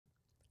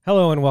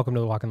Hello and welcome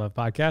to the Walk in Love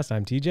podcast.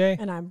 I'm TJ.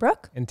 And I'm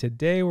Brooke. And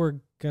today we're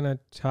going to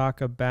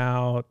talk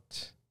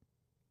about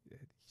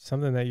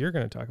something that you're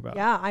going to talk about.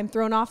 Yeah, I'm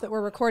thrown off that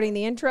we're recording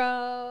the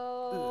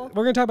intro.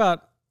 We're going to talk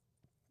about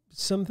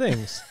some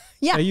things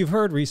that you've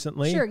heard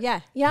recently. Sure, yeah.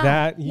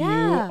 That you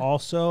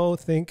also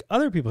think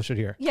other people should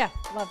hear. Yeah,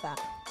 love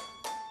that.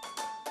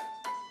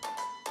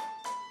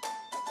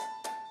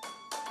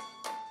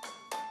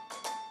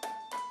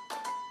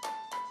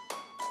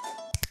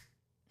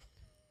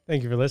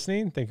 Thank you for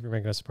listening. Thank you for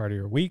making us a part of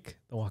your week.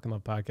 The Walk in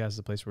Love podcast is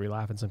a place where we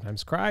laugh and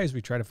sometimes cry as we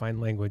try to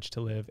find language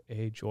to live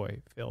a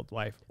joy-filled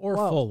life or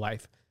full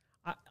life.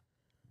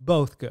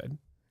 Both good.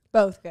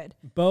 Both good.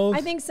 Both.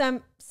 I think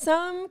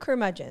some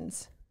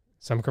curmudgeons.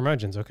 Some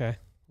curmudgeons, okay.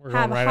 We're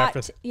have going right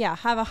after.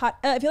 Have a hot.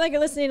 If you like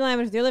listening to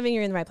language, if you're living,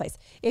 you're in the right place.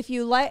 If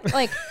you like,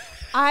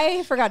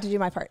 I forgot to do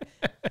my part.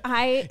 You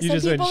some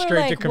just went people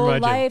straight are to like, well,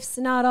 curmudgeon. life's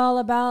not all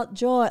about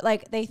joy.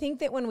 Like they think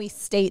that when we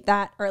state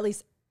that, or at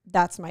least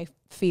that's my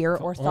fear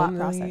or thought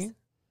process.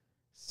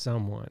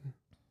 Someone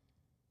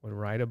would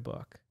write a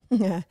book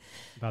Yeah.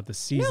 about the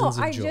seasons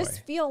of I joy.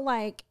 just feel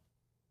like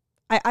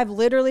I've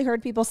literally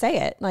heard people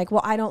say it. Like,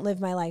 well, I don't live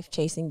my life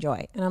chasing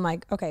joy. And I'm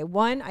like, okay,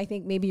 one, I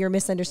think maybe you're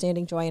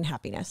misunderstanding joy and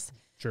happiness.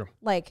 True.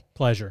 Like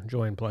Pleasure,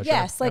 joy and pleasure.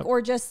 yes, like,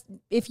 or just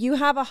if you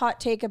have a hot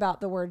take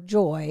about the word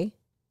joy,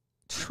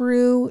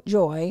 true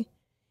joy,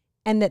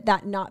 and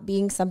that not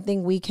being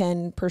something we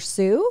can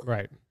pursue.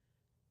 Right.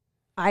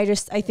 I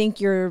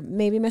think you're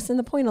maybe missing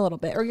the point a little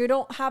bit, or you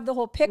don't have the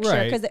whole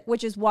picture,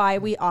 which is why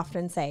we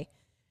often say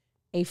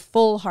a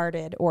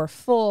full-hearted or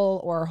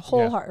full or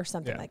whole heart or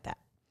something like that.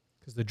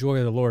 Because the joy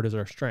of the Lord is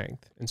our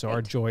strength. And so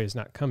our joy is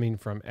not coming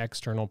from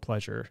external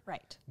pleasure,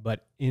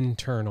 but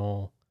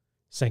internal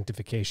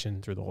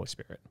sanctification through the Holy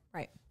Spirit.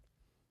 Right.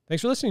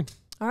 Thanks for listening.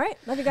 All right.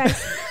 Love you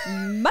guys.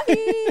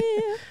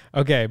 Bye.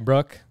 Okay,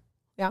 Brooke.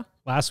 Yeah.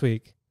 Last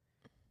week,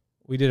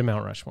 we did a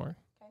Mount Rushmore.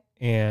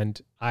 And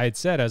I had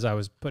said, as I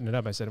was putting it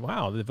up, I said,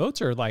 wow, the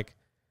votes are like,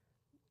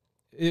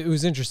 it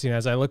was interesting.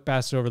 As I looked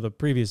past over the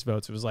previous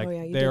votes, it was like,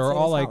 they were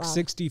all like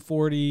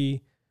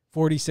 60-40,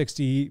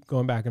 40-60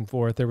 going back and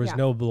forth. There was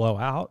no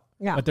blowout,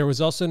 but there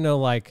was also no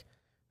like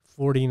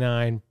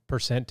 49%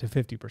 to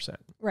 50%.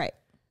 Right.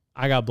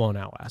 I got blown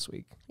out last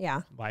week.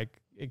 Yeah.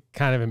 Like it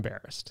kind of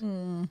embarrassed.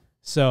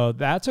 So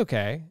that's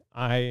okay.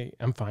 I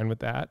am fine with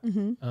that.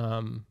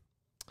 Mm-hmm.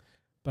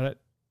 But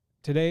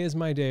today is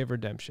my day of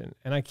redemption.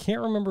 And I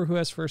can't remember who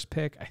has first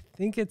pick. I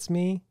think it's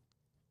me.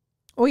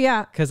 Oh,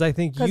 yeah. Because I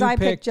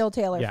picked Jill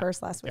Taylor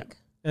first last week.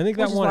 I think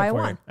that won it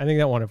for you. I think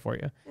that won it for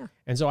you. Yeah.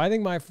 And so I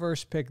think my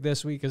first pick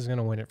this week is going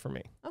to win it for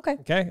me. Okay.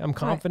 Okay. I'm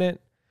confident.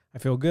 I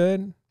feel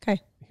good.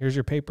 Okay. Here's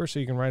your paper so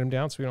you can write them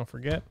down so we don't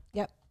forget.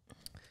 Yep.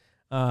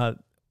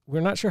 We're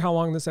not sure how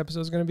long this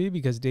episode is going to be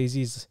because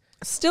Daisy's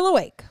still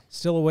awake,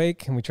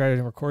 and we tried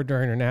to record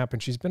during her nap,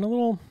 and she's been a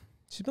little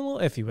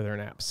iffy with her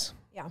naps.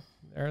 Yeah.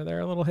 They're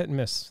a little hit and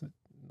miss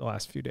the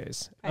last few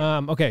days.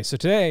 Okay, so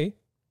today,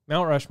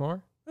 Mount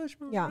Rushmore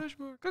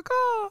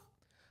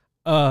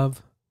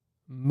of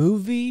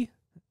movie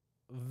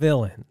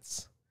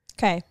villains.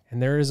 Okay.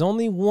 And there is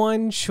only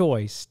one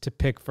choice to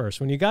pick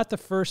first. When you got the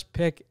first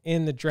pick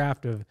in the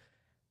draft of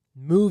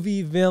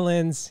movie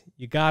villains,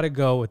 you got to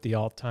go with the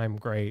all-time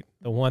great,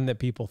 the one that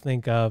people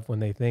think of when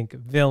they think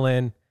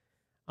villain.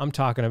 I'm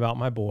talking about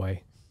my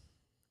boy,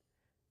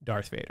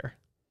 Darth Vader.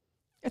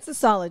 It's a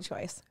solid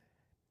choice.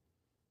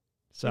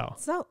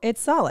 So it's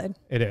solid.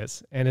 It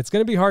is. And it's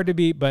going to be hard to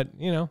beat, but,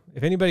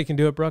 if anybody can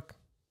do it, Brooke.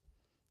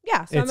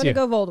 Yeah, so I'm going to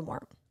go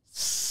Voldemort.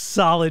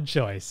 Solid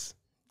choice.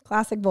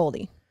 Classic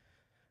Voldy.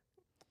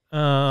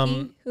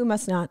 He who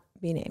must not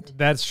be named.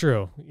 That's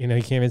true. You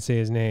can't even say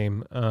his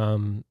name.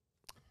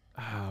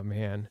 Oh,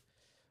 man.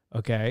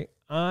 Okay.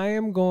 I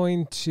am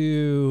going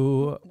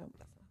to...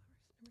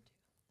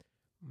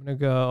 I'm going to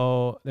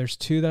go... There's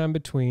two that I'm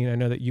between. I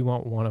know that you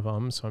want one of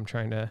them, so I'm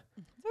trying to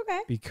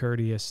be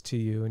courteous to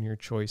you and your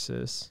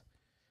choices.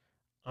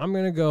 I'm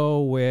going to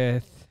go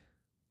with...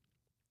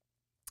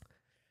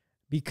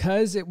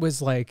 Because it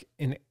was like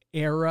an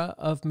era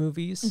of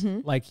movies,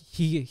 like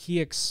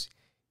he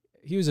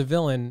was a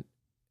villain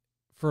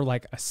for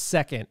like a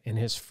second in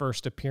his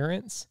first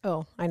appearance.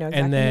 Oh, I know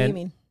exactly what you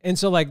mean. And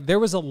so like there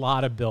was a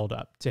lot of build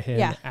up to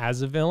him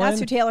as a villain. That's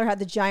who Taylor had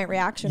the giant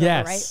reaction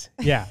over, right?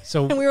 Yeah.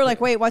 So and we were like,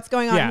 wait, what's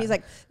going on? And he's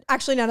like,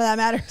 actually none of that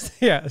matters.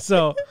 Yeah.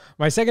 So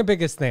my second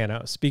pick is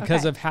Thanos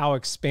because of how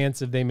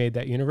expansive they made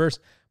that universe.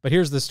 But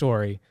here's the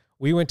story.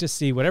 We went to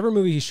see whatever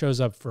movie he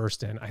shows up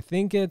first in. I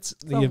think it's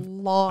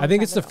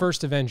the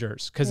first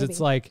Avengers because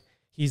it's like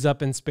he's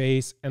up in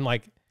space and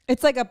like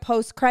it's like a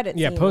post-credit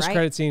scene. Yeah,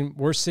 post-credit scene.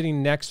 We're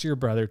sitting next to your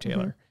brother,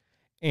 Taylor,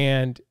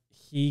 and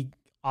he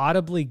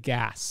audibly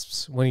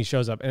gasps when he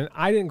shows up. And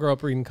I didn't grow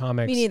up reading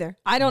comics. Me neither.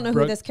 I don't know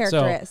who this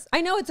character is.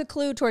 I know it's a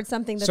clue towards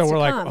something that's so we're to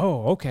like, come.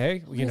 oh,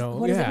 okay.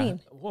 What does it mean?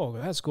 Whoa,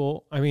 that's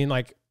cool. I mean,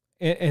 like,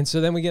 and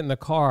so then we get in the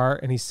car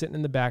and he's sitting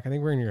in the back. I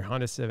think we're in your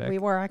Honda Civic. We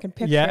were. I can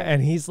picture it.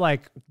 And he's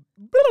like...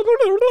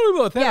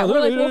 Yeah,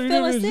 we're like, well,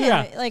 fill us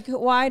in. Like,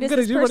 why does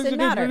this person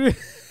matter?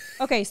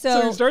 Okay,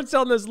 so he starts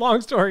telling this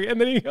long story,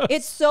 and then he goes,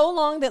 it's so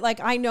long that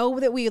like I know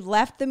that we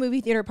left the movie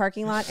theater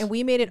parking lot and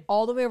we made it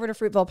all the way over to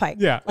Fruitville Pike.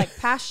 Yeah. Like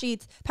past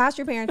Sheets, past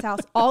your parents'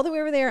 house, all the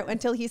way over there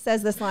until he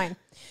says this line.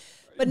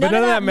 But none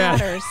of that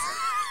matters.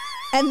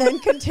 And then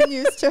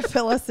continues to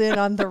fill us in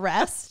on the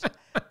rest.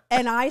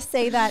 And I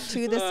say that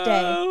to this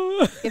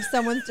day. If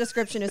someone's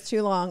description is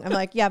too long, I'm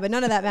like, yeah, but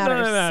none of that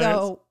matters.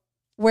 So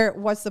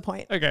what's the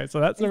point? Okay, so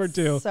that's number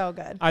 2. So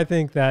good. I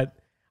think that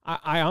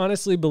I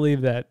honestly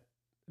believe that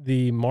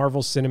the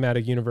Marvel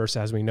Cinematic Universe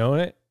as we know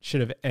it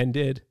should have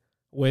ended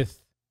with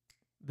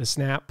the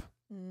snap,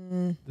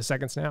 the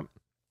second snap.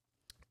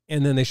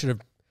 And then they should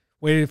have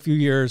waited a few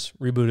years,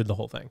 rebooted the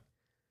whole thing.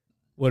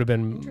 Would have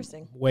been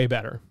way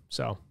better.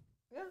 So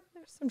yeah,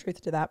 there's some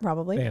truth to that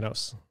probably.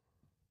 Thanos.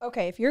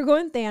 Okay, if you're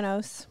going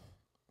Thanos.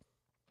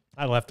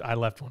 I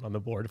left one on the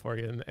board for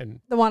you. And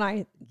the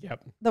one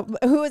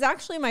who was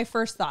actually my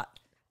first thought.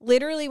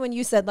 Literally, when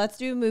you said, let's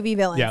do movie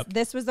villains,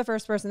 this was the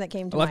first person that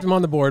came to mind. I left him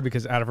on the board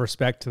because out of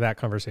respect to that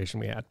conversation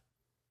we had.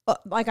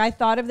 Like, I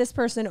thought of this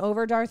person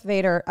over Darth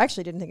Vader. I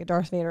actually didn't think of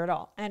Darth Vader at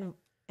all.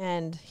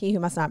 And he who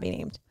must not be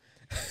named.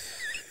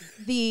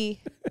 The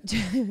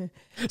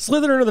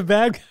Slytherin are the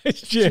bad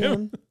guys,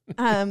 Jim.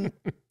 The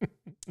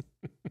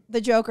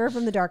Joker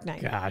from The Dark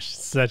Knight. Gosh,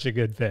 such a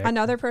good pick.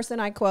 Another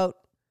person I quote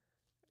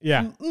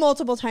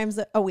multiple times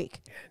a week.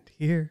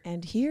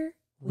 And here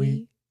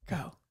we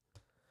go.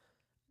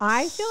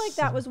 I feel like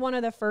that was one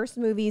of the first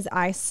movies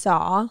I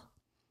saw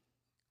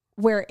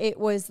where it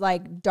was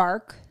like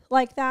dark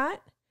like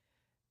that.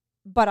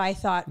 But I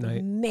thought,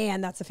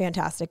 man, that's a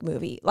fantastic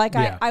movie. Like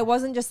I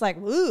wasn't just like,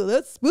 ooh,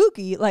 that's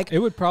spooky. Like it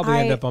would probably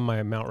end up on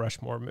my Mount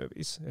Rushmore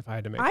movies if I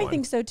had to make one. I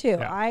think so too.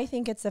 Yeah. I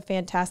think it's a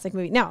fantastic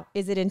movie. Now,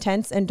 is it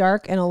intense and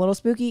dark and a little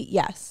spooky?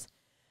 Yes.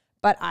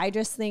 But I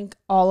just think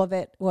all of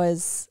it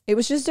was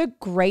just a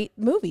great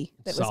movie.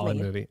 Solid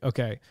movie.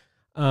 Okay.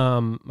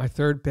 My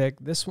third pick,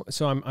 this one.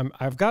 So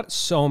I've got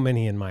so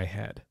many in my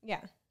head.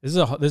 Yeah. This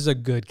is a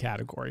good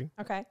category.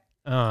 Okay.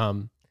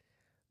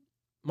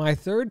 My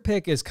third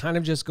pick is kind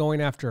of just going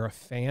after a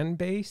fan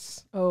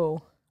base.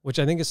 Oh. Which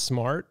I think is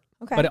smart.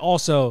 Okay. But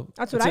also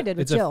that's what I did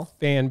with Jill. It's a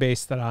fan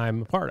base that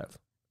I'm a part of.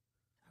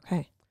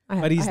 Okay.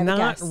 But he's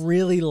not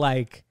really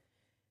like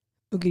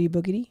boogity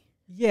boogity.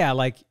 Yeah,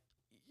 like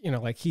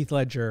like Heath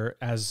Ledger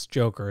as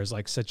Joker is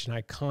like such an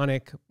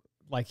iconic,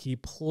 like he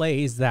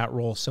plays that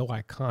role so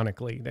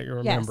iconically that you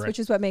remember it. Which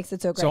is what makes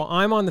it so great. So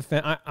I'm on the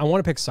fan. I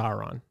want to pick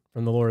Sauron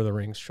from the Lord of the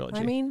Rings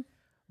trilogy. I mean,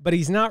 but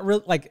he's not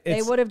really like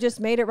they would have just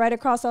made it right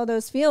across all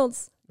those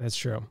fields. That's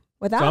true.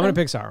 Without so I'm going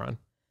to pick Sauron.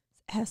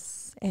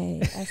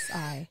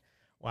 SASI.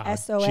 Wow.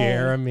 SOA.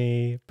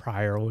 Jeremy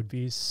Pryor would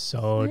be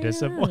so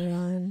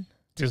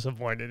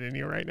disappointed in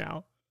you right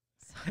now.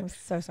 I'm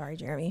so sorry,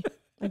 Jeremy.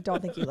 I don't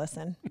think you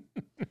listen.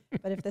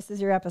 But if this is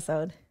your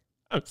episode,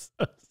 I'm so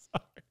sorry.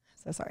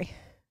 So sorry.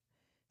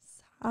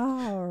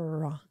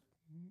 Sauron.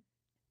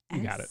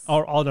 You got it.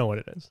 I'll know what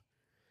it is.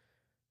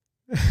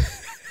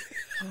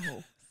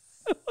 Oh.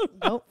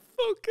 Nope.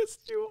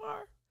 Focused you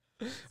are.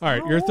 All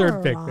right, your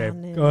third pick,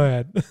 babe. Go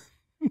ahead.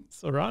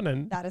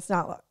 Sauron. That is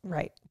not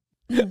right.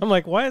 I'm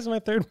like, why is my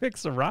third pick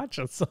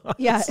Sriracha sauce?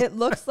 Yeah, it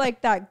looks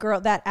like that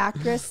girl, that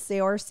actress,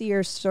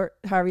 Saoirse, or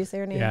however you say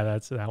her name. Yeah,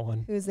 that's that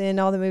one. Who's in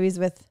all the movies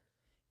with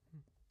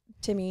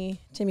Timmy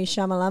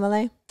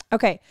Chalamet.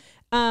 Okay.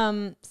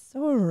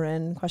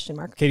 Sauron, question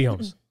mark. Katie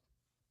Holmes.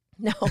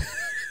 No.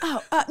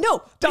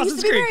 No. I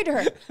used to be married to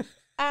her.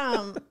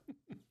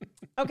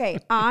 Okay,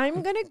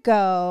 I'm gonna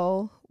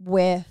go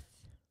with.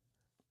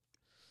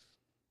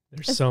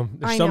 There's so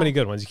many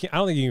good ones. I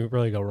don't think you can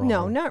really go wrong.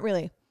 No, not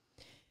really.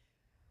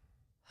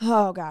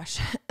 Oh gosh,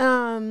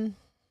 my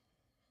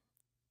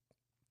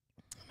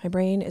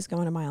brain is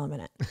going a mile a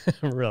minute.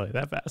 Really,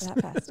 that fast?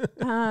 That fast.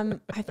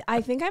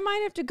 I think I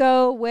might have to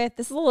go with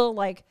this. Is a little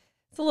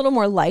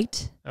more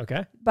light.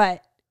 Okay,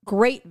 but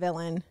great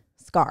villain,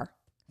 Scar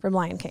from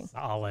Lion King.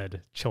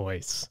 Solid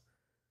choice.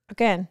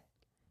 Again,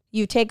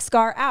 you take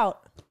Scar out.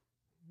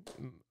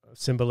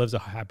 Simba lives a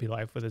happy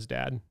life with his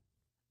dad.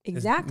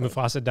 Exactly.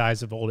 Mufasa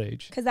dies of old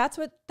age. Because that's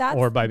poached.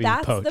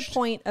 The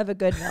point of a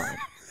good villain.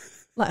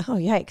 Like, oh,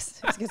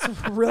 yikes. It gets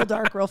real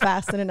dark real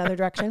fast in another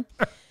direction.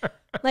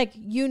 Like,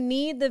 you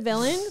need the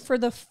villain for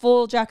the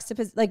full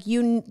juxtaposition. Like,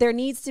 there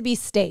needs to be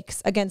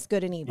stakes against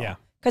good and evil. Yeah.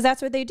 Because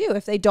that's what they do.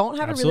 If they don't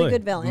have a really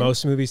good villain.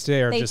 Most movies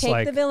today are just like. They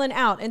take the villain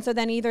out. And so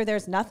then either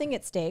there's nothing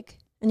at stake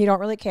and you don't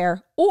really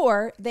care,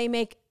 or they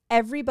make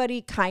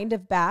everybody kind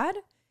of bad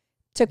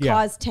to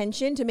cause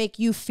tension, to make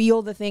you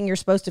feel the thing you're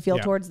supposed to feel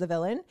towards the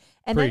villain.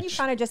 And then you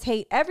kind of just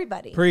hate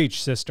everybody.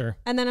 Preach, sister.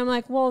 And then I'm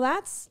like, well,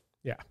 that's...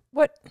 Yeah.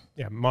 What?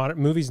 Yeah, modern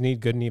movies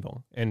need good and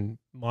evil. And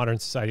modern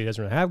society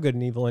doesn't really have good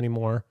and evil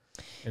anymore.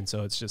 And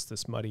so it's just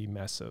this muddy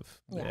mess of...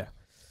 Yeah.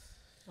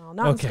 Well,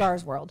 not in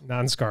Scar's world.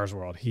 Not in Scar's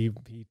world. He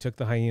took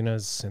the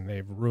hyenas and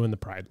they've ruined the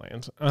Pride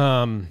Land.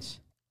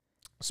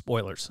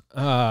 Spoilers.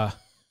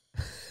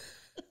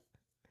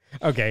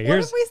 Okay, what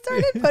if we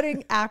started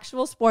putting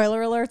actual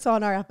spoiler alerts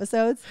on our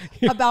episodes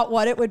about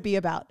what it would be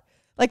about?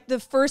 Like the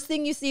first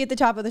thing you see at the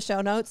top of the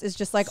show notes is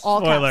just like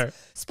all caps.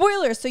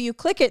 Spoilers. So you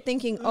click it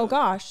thinking, oh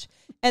gosh.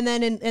 And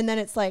then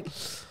it's like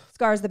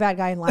Scar's the bad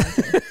guy in Lion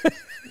King.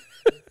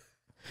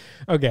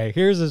 Okay,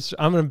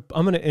 I'm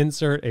gonna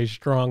insert a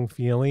strong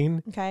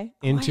feeling. Okay.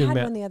 Into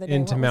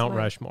Mount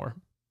Rushmore.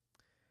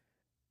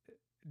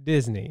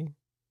 Disney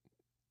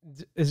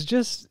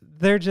is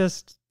they're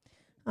just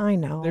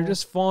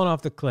falling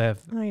off the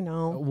cliff. I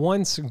know.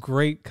 Once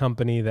great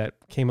company that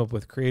came up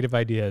with creative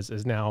ideas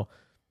is now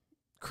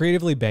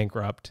creatively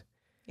bankrupt.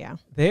 Yeah.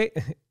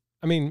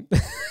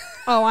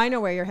 Oh, I know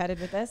where you're headed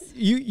with this.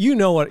 You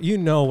know what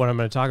I'm going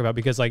to talk about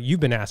because like you've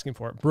been asking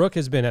for it. Brooke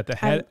has been at the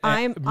head.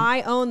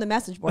 I own the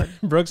message board.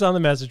 Brooke's on the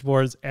message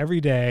boards every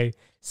day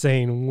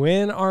saying,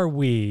 when are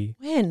we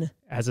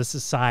as a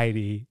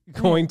society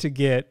going to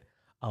get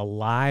a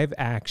live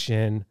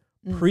action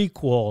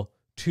prequel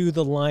to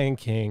The Lion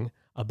King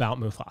about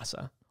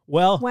Mufasa?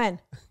 Well, when?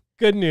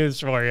 Good news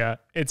for you.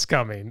 It's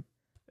coming.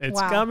 It's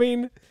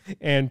coming,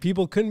 and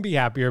people couldn't be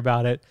happier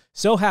about it.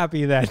 So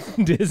happy that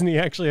Disney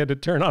actually had to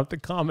turn off the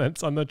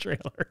comments on the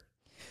trailer.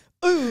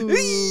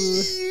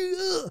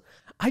 Ooh.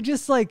 I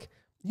just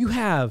you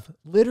have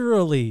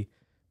literally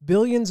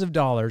billions of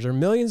dollars or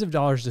millions of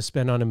dollars to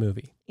spend on a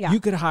movie. Yeah. You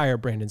could hire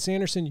Brandon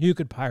Sanderson. You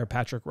could hire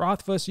Patrick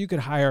Rothfuss. You could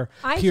hire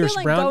Pierce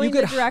Brown. Going you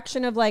could the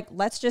direction of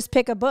let's just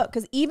pick a book.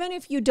 Because even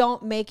if you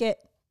don't make it,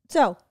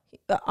 I'll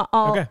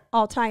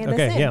tie in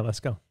this in. Okay, yeah, let's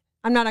go.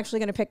 I'm not actually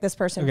going to pick this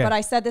person, but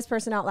I said this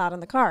person out loud in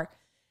the car.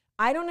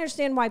 I don't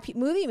understand why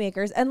movie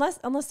makers, unless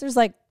there's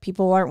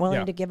people aren't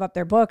willing to give up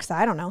their books.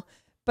 I don't know,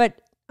 but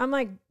I'm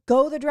like,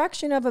 go the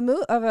direction of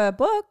a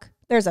book.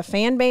 There's a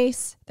fan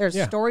base. There's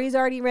stories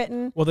already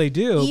written. Well, they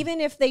do.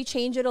 Even if they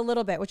change it a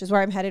little bit, which is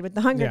where I'm headed with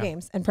the Hunger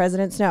Games and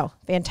President Snow.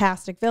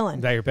 Fantastic villain.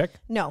 Is that your pick?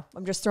 No,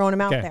 I'm just throwing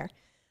him out there.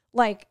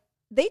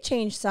 They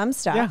changed some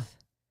stuff,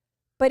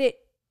 but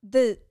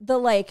the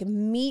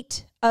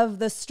meat of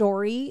the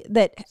story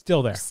that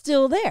still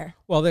there.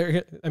 Well,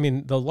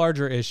 the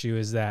larger issue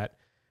is that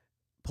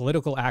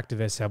political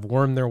activists have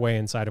wormed their way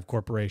inside of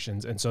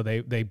corporations, and so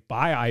they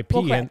buy IP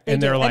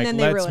and they're like,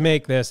 let's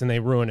make this, and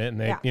they ruin it,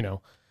 and they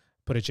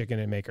put a chicken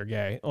and make her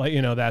gay.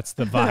 That's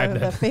the vibe.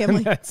 The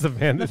family. That's the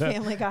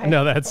Family Guy.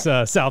 No, that's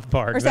South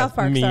Park. Or South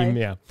Park. Meme.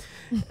 Sorry.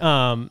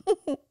 Yeah.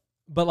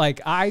 But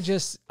I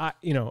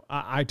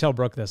tell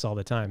Brooke this all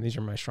the time. These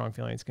are my strong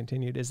feelings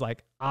continued is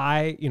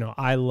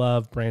I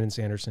love Brandon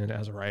Sanderson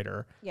as a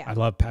writer. Yeah. I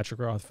love Patrick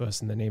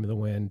Rothfuss in The Name of the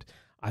Wind.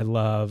 I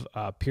love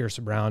Pierce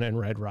Brown and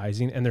Red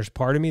Rising. And there's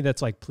part of me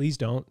that's like, please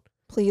don't.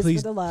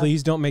 Please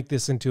don't make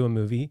this into a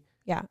movie.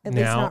 Yeah. At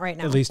least not right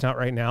now. At least not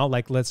right now.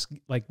 Let's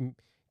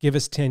give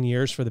us 10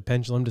 years for the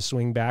pendulum to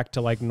swing back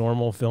to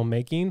normal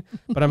filmmaking.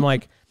 But I'm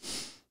like,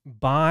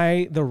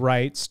 buy the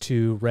rights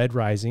to Red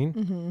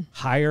Rising,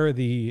 hire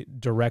the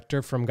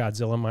director from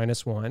Godzilla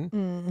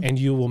 -1, and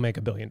you will make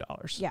 $1 billion.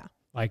 Yeah.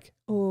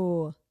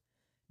 Ooh.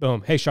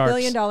 Boom. Hey, Sharks.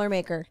 $1 billion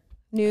maker.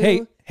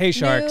 Hey,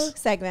 Sharks. New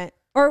segment.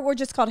 Or we're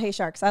just called Hey,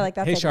 Sharks. I like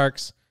that. Hey,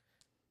 Sharks.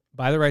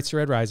 Buy the rights to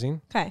Red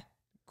Rising. Okay.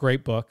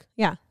 Great book.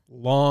 Yeah.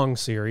 Long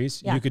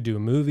series. Yeah. You could do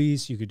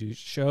movies. You could do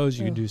shows.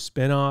 You could do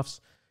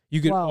spin-offs.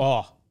 You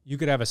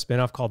could have a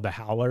spin-off called The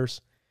Howlers.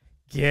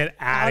 Get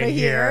out of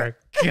here.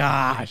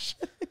 Gosh.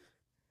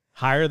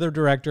 Hire the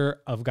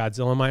director of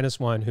Godzilla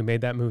 -1 who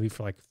made that movie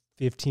for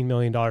 $15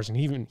 million. And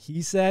even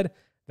he said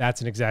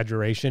that's an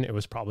exaggeration. It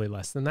was probably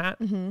less than that.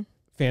 Mm-hmm.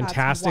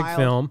 Fantastic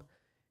film.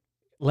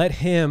 Let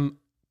him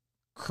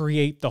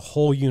create the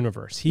whole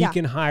universe. He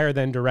can hire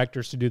then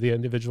directors to do the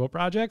individual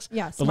projects.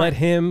 Yeah, but let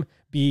him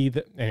be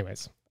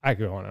anyways, I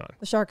could go on and on.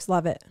 The Sharks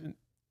love it.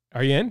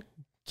 Are you in?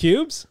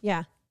 Cubes?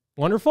 Yeah.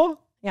 Wonderful?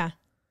 Yeah.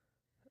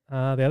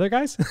 The other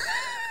guys?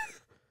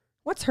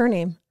 What's her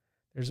name?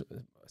 There's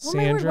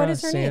Sandra. What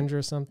is her Sandra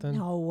name? Something.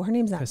 No, her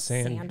name's not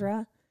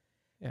Sandra.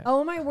 Yeah.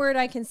 Oh my word,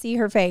 I can see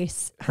her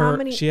face. How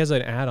many? She has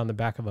an ad on the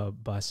back of a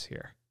bus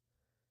here.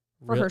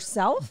 For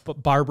herself?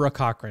 Barbara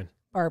Cochran.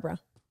 Barbara.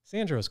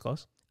 Sandra was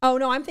close. Oh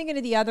no, I'm thinking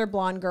of the other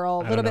blonde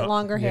girl, a little bit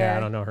longer hair. Yeah,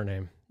 I don't know her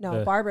name.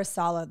 No, Barbara's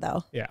solid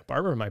though. Yeah,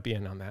 Barbara might be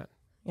in on that.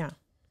 Yeah.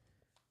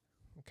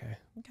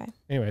 Okay.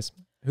 Anyways,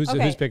 whose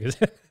pick is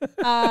it?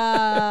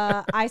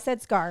 I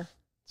said Scar.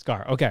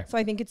 Scar. Okay. So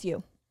I think it's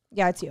you.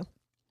 Yeah, it's you.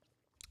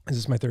 Is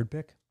this my third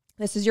pick?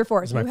 This is your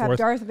fourth. You have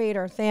Darth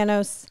Vader,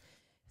 Thanos,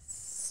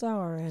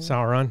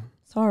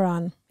 Sauron.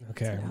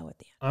 Okay.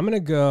 I'm going to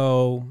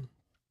go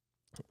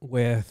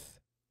with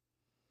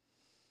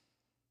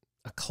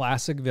a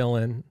classic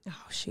villain.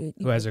 Oh, shoot.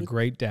 Who has a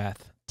great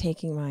death.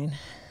 Taking mine.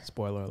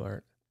 Spoiler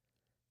alert.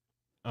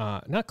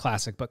 Not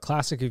classic, but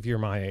classic if you're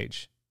my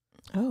age.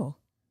 Oh.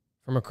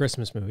 From a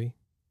Christmas movie.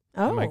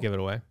 Oh. I might give it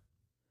away.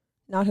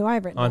 Not who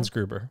I've written. Hans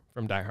Gruber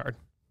from Die Hard.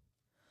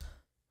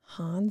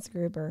 Hans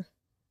Gruber.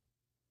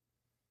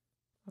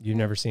 Okay. You've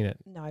never seen it.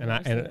 No, I've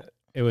never seen it.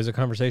 It was a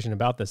conversation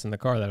about this in the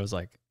car that I was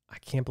like, I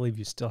can't believe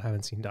you still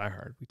haven't seen Die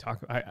Hard.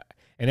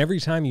 And every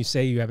time you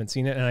say you haven't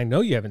seen it, and I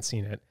know you haven't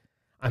seen it,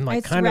 I'm like,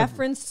 it's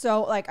referenced.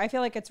 So I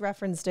feel like it's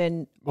referenced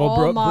in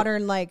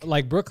modern,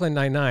 like Brooklyn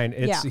Nine-Nine.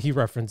 He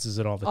references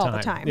it all the time. All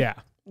the time. Yeah.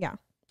 Yeah.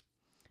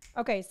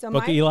 Okay, so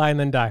Book Eli and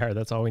then Die Hard.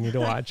 That's all we need to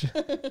watch.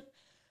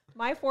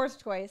 My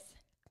fourth choice,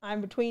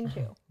 I'm between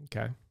two.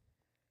 Okay.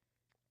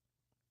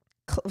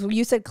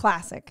 You said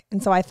classic,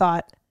 and so I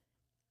thought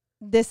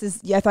I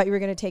thought you were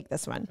going to take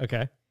this one.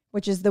 Okay.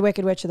 Which is The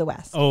Wicked Witch of the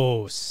West.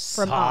 Oh,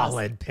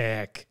 solid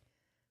pick.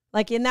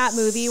 Like in that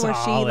movie where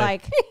she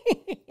like,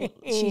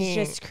 she's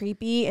just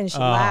creepy and she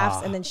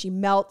laughs and then she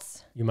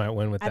melts. You might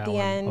win with at that the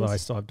one. end. Although I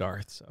still have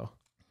Darth, so.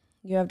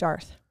 You have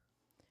Darth.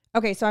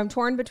 Okay, so I'm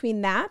torn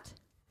between that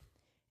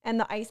and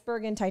the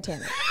iceberg in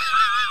Titanic.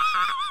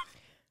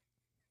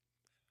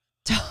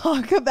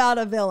 Talk about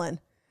a villain.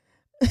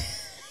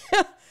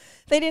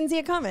 They didn't see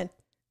it coming.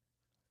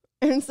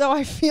 And so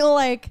I feel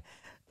like,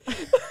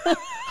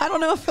 I don't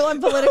know if I'm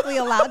politically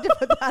allowed to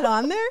put that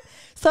on there.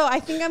 So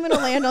I think I'm going to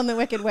land on the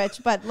Wicked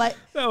Witch, but that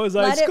was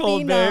ice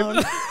cold,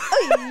 babe.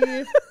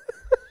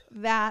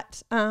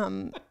 that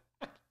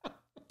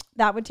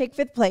that would take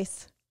 5th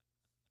place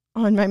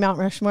on my Mount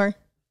Rushmore.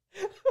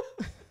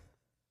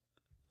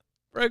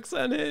 Brooks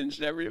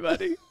Unhinged,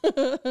 everybody.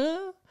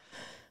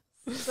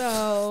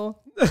 So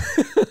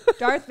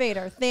Darth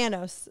Vader,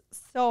 Thanos,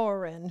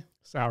 Sauron,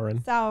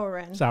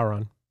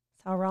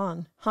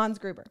 Hans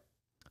Gruber.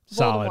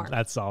 Solid. Voldemort.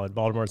 That's solid.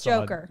 Voldemort's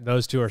Joker. solid.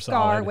 Those two are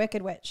Scar, solid.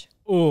 Wicked Witch.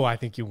 Oh, I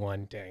think you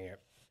won. Dang it.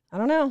 I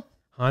don't know.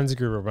 Hans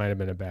Gruber might have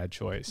been a bad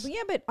choice. But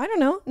yeah, but I don't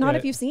know. Not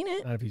if you've seen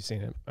it. Not if you've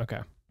seen it. Okay.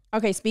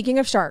 Okay, speaking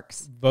of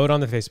sharks. Vote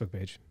on the Facebook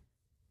page.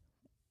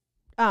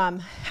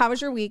 How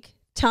was your week?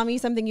 Tell me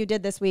something you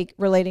did this week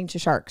relating to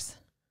sharks.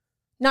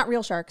 Not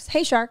real sharks.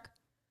 Hey, shark.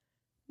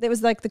 That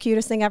was like the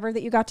cutest thing ever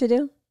that you got to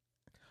do.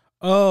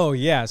 Oh,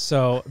 yeah.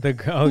 So I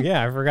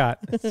forgot.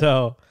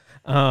 So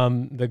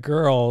the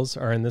girls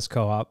are in this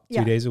co-op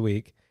 2 days a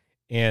week,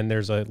 and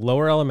there's a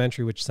lower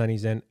elementary, which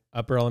Sunny's in,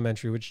 upper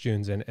elementary, which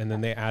June's in, and then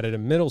they added a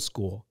middle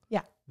school.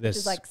 Yeah. This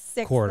is like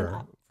 6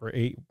 quarter for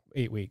eight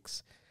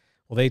weeks.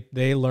 Well,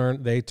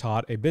 they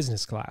taught a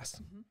business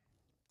class.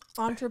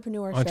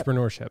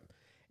 Entrepreneurship.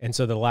 And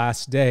so the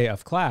last day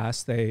of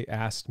class, they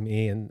asked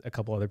me and a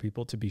couple other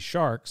people to be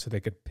sharks so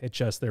they could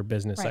pitch us their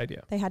business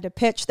idea. They had to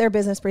pitch their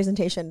business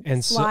presentation,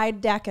 and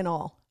slide deck and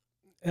all.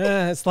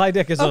 Slide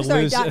deck is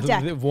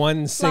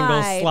one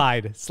single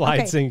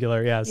slide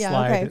singular. Yeah,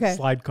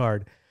 slide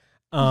card.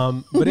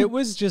 But it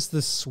was just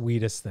the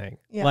sweetest thing.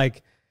 Yeah.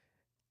 Like,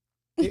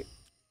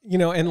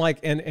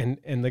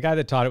 and the guy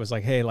that taught it was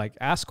like, hey, like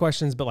ask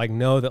questions, but like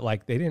know that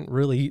like they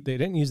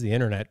didn't use the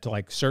internet to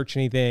like search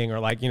anything or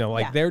like,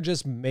 they're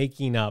just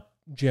making up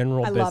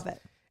general business. I love it.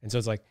 And so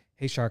it's like,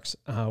 hey, sharks,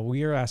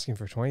 we are asking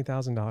for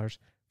 $20,000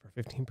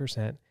 for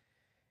 15%.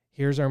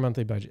 Here's our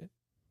monthly budget.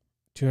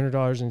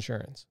 $200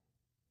 insurance.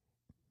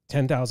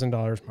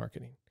 $10,000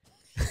 marketing.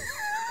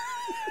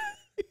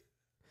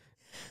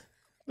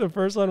 The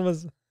first one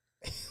was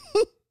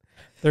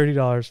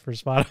 $30 for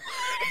Spotify.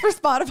 For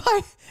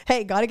Spotify.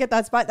 Hey, got to get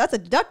that spot. That's a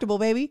deductible,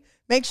 baby.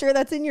 Make sure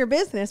that's in your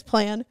business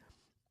plan.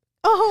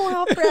 Oh,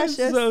 how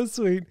precious. So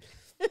sweet.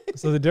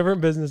 So the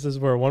different businesses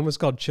were, one was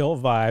called Chill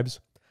Vibes.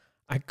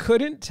 I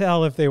couldn't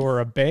tell if they were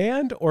a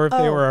band or if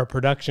they were a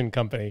production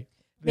company.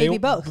 Maybe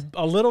both.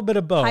 A little bit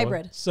of both.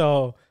 Hybrid.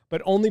 So,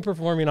 but only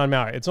performing on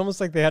Maui. It's almost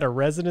like they had a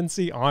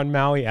residency on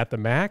Maui at the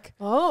Mac.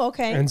 Oh,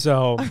 okay. And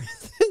so.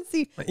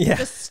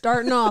 Just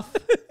starting off.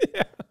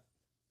 Yeah.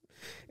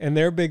 And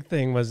their big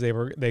thing was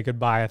they could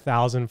buy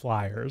 1,000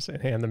 flyers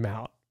and hand them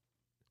out.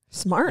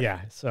 Smart.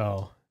 Yeah.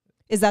 So.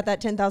 Is that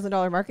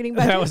 $10,000 marketing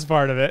budget? That was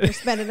part of it. You're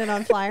spending it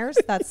on flyers?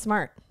 That's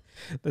smart.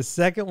 The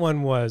second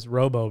one was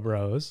Robo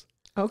Bros.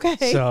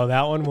 Okay. So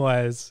that one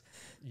was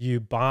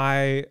you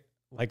buy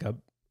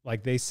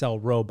like they sell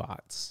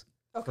robots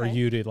for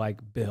you to like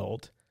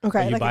build.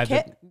 Okay. You like buy a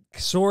kit?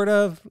 Sort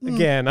of.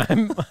 Again,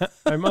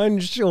 I'm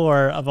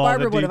unsure of all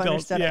Barbara the details. Would have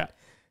understood it.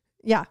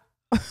 Yeah.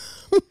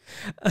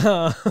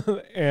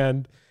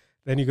 And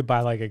then you could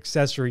buy like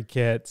accessory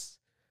kits.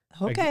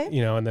 Okay. Like,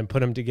 and then put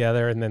them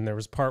together. And then there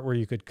was part where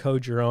you could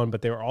code your own,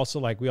 but they were also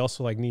like, we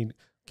also like need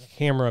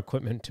camera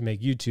equipment to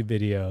make YouTube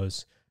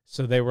videos.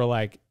 So they were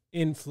like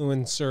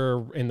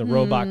influencer in the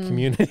robot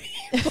community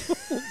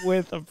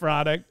with a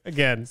product.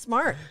 Again,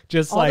 smart.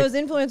 Just all like those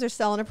influencers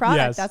selling a product.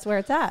 Yes. That's where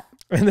it's at.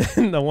 And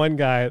then the one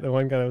guy that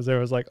was there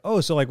was like,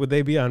 oh, so like, would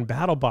they be on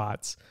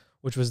BattleBots,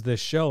 which was this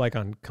show like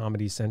on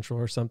Comedy Central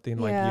or something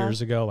like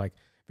years ago, like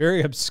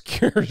very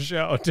obscure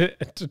show to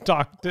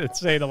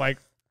say to like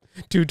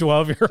 2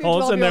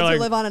 12-year-olds and they're like,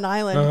 live on an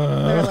island.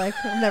 They're like,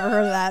 I've never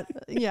heard of that.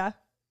 Yeah.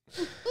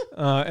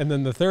 And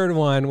then the third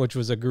one, which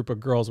was a group of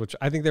girls, which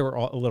I think they were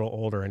all a little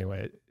older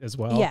anyway as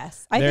well.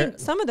 Yes. I think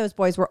some of those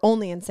boys were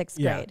only in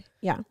 6th grade.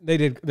 Yeah.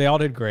 They all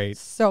did great.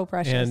 So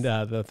precious. And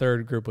the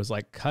third group was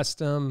like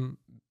custom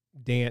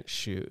dance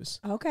shoes.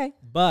 Okay.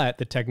 But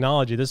the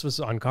technology, this was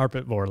on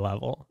carpet board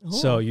level. Ooh.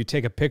 So you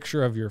take a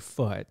picture of your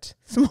foot.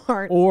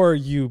 Smart. Or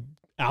you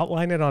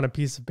outline it on a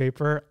piece of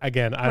paper.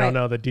 Again, I don't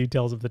know the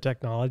details of the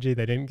technology.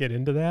 They didn't get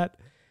into that.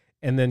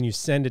 And then you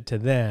send it to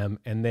them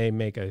and they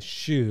make a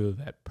shoe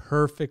that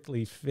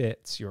perfectly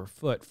fits your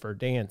foot for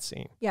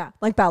dancing. Yeah,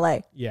 like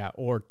ballet. Yeah,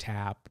 or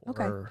tap.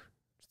 Okay. Or,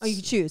 you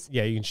can choose.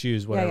 Yeah, you can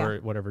choose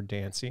whatever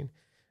dancing.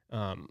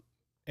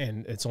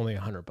 and it's only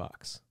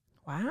 $100.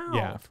 Wow.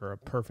 Yeah, for a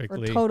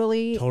perfectly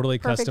totally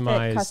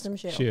customized custom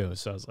shoe.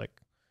 So I was like,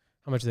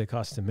 how much do they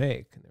cost to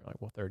make? And they're like,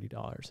 well, $30.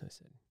 And I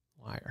said,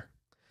 liar.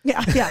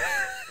 Yeah.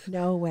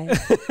 No way.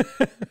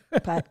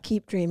 But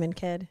keep dreaming,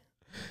 kid.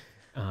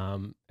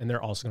 And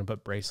they're also going to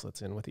put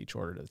bracelets in with each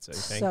order to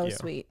say thank you. So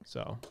sweet.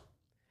 So,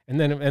 and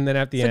then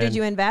at the end. So did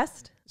you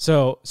invest?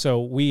 So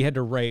we had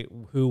to rate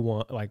who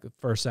won, like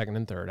first, second,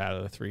 and third out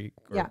of the 3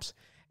 groups.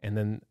 Yeah. And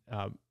then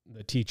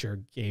the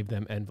teacher gave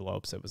them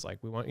envelopes. It was like,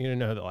 we want you to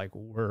know that like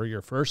we're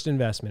your first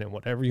investment in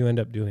whatever you end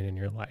up doing in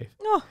your life.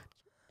 Oh,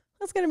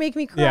 that's going to make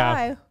me cry.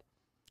 Yeah.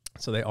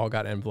 So they all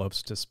got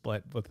envelopes to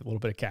split with a little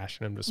bit of cash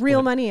in them. To split.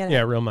 Real money in it.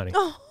 Yeah, real money.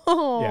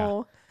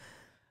 Oh.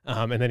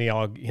 Yeah. And then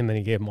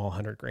he gave them all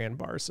 100 grand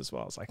bars as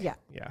well. It's like, yeah.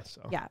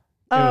 So yeah.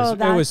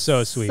 It was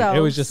so sweet. So it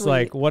was just sweet.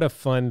 like, what a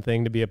fun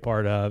thing to be a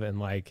part of. And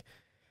like,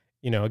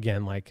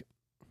 again, like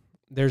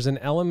there's an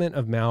element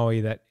of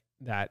Maui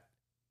that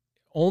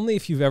only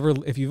if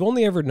you've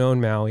only ever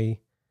known Maui,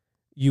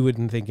 you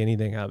wouldn't think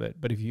anything of it.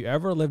 But if you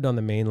ever lived on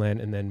the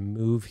mainland and then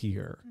move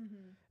here,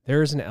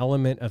 there's an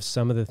element of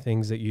some of the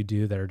things that you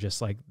do that are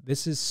just like,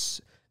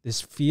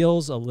 this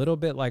feels a little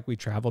bit like we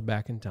traveled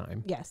back in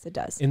time. Yes, it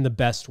does. In the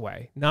best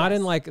way. Not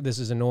in like, this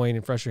is annoying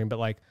and frustrating, but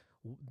like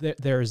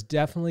there's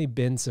definitely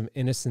been some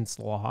innocence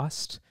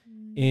lost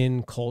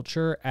in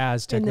culture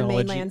as technology. In the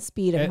mainland,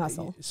 speed and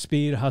hustle.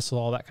 Speed, hustle,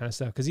 all that kind of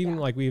stuff. Because even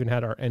like we even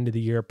had our end of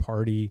the year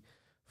party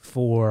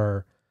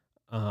for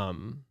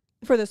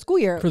the school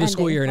year. For the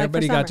school year. And like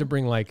everybody got to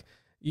bring like,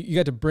 you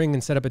got to bring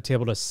and set up a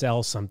table to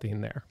sell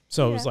something there.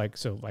 So it was like,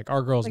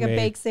 our girls like made a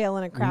bake sale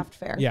and a craft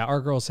fair. Yeah, our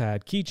girls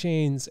had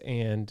keychains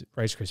and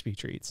Rice Krispie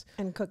treats.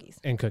 And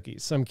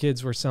cookies. Some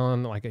kids were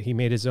selling, he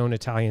made his own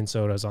Italian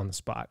sodas on the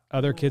spot.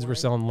 Other kids were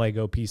selling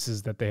Lego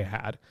pieces that they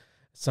had.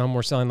 Some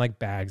were selling like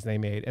bags they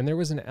made. And there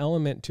was an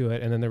element to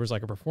it. And then there was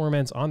like a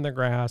performance on the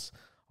grass.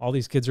 All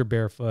these kids are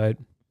barefoot.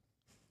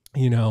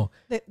 The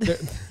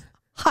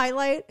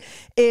highlight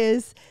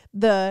is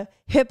the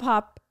hip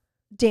hop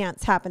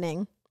dance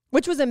happening,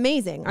 which was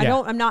amazing.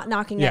 Yeah. I'm not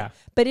knocking it,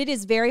 but it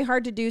is very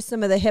hard to do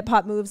some of the hip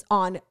hop moves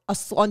on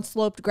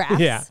sloped grass.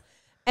 Yeah.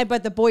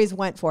 But the boys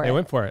went for it. They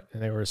went for it,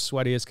 and they were as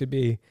sweaty as could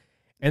be.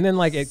 And then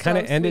like it kind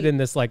of ended in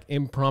this like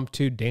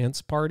impromptu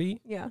dance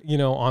party. Yeah.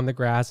 On the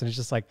grass, and it's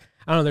just like,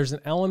 I don't know. There's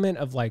an element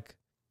of like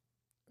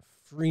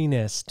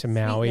freeness to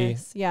Maui.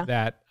 Yeah.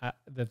 That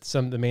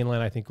the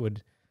mainland I think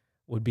would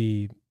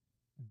be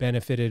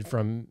benefited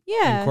from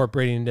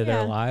incorporating into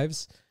their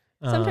lives.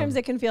 Sometimes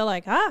it can feel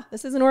like,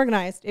 this isn't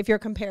organized. If you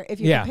compare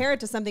it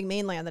to something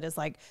mainland that is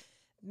like,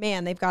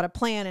 man, they've got a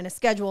plan and a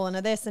schedule and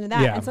a this and a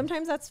that. Yeah. And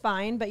sometimes that's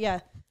fine, but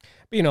yeah.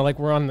 But, like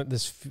we're in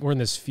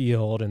this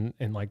field and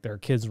like there are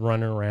kids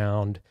running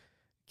around,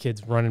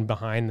 kids running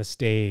behind the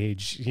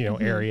stage,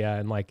 area.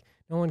 And like,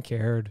 no one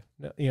cared,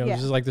 it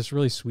was just like this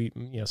really sweet,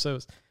 so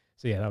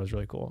yeah, that was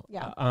really cool.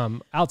 Yeah.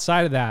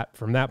 Outside of that,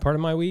 from that part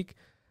of my week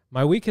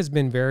has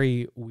been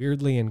very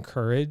weirdly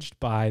encouraged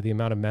by the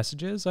amount of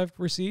messages I've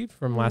received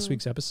from last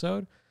week's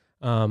episode.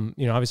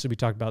 Obviously we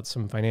talked about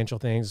some financial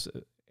things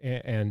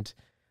and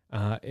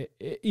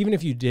even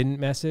if you didn't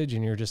message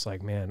and you're just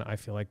like, man, I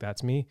feel like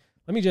that's me.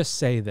 Let me just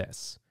say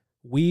this.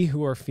 We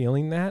who are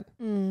feeling that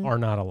are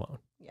not alone.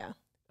 Yeah.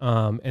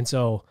 And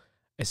so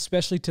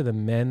especially to the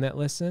men that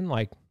listen,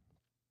 like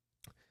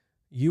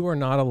you are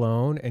not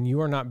alone and you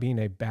are not being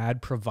a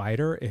bad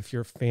provider if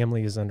your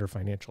family is under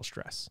financial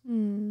stress.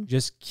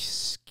 Just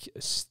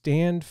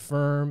stand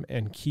firm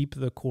and keep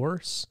the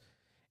course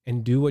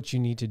and do what you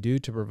need to do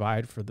to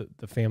provide for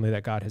the family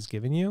that God has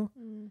given you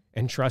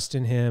and trust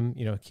in him,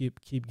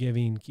 keep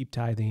giving, keep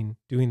tithing,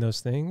 doing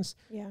those things.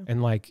 Yeah.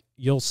 And like,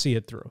 you'll see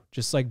it through.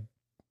 Just like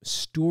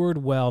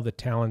steward well the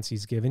talents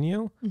he's given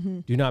you.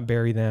 Do not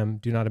bury them.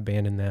 Do not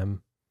abandon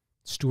them.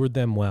 Steward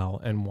them well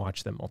and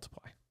watch them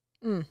multiply.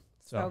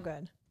 So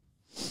good.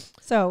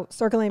 So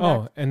circling back.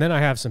 Oh, and then I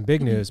have some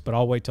big news, but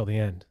I'll wait till the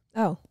end.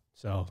 Oh.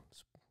 So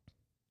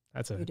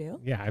you do?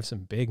 Yeah, I have some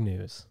big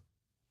news.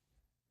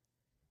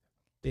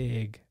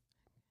 Big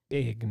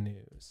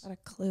news. Not a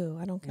clue.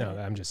 I don't get it.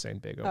 No, I'm just saying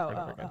big over and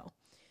over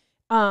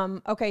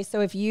again. Okay, so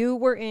if you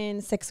were in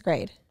 6th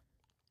grade,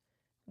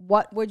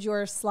 what would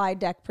your slide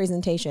deck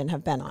presentation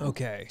have been on?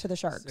 Okay. To the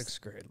Sharks.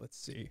 6th grade. Let's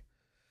see.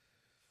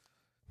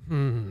 What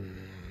would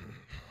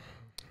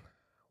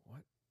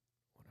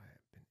I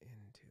have been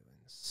into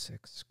in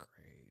 6th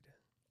grade?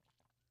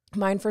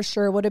 Mine for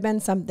sure would have been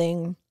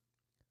something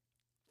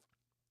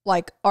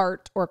like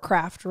art or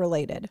craft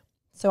related.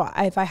 So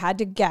if I had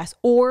to guess,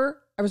 or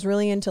I was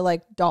really into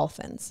like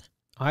dolphins.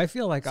 I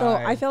feel like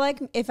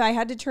if I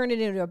had to turn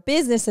it into a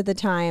business at the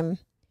time,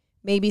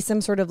 maybe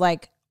some sort of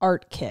like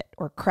art kit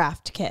or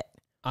craft kit.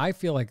 I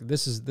feel like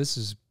this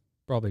is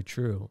probably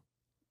true.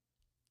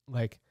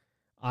 Like,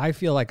 I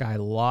feel like I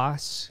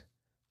lost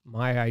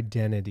my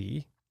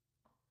identity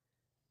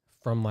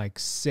from like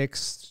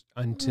 6th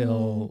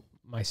until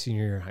my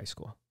senior year in high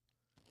school.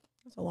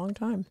 That's a long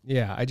time.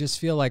 Yeah. I just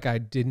feel like I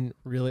didn't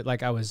really,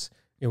 like I was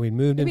we'd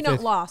moved maybe in not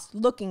fifth, lost,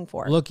 looking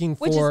for,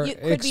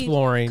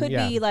 exploring, could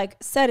be like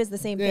said is the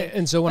same thing.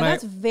 And so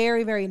that's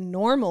very, very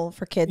normal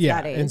for kids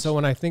that age. And so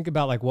when I think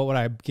about like what would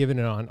I have given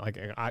it on, like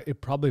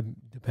it probably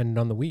depended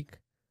on the week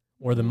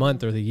or the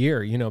month or the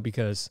year,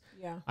 because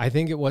I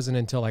think it wasn't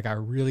until like I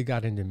really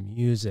got into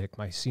music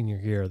my senior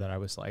year that I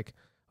was like,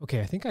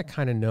 okay, I think I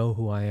kind of know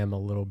who I am a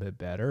little bit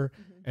better.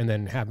 And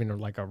then having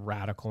like a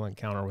radical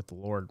encounter with the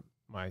Lord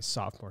my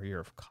sophomore year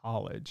of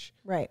college.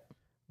 Right.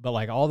 But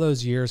like all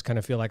those years kind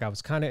of feel like I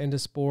was kind of into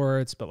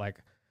sports, but like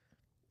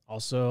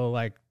also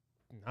like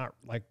not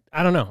like,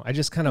 I don't know. I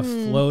just kind of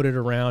floated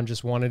around,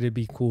 just wanted to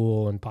be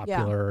cool and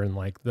popular and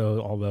like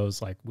all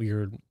those like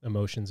weird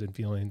emotions and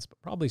feelings,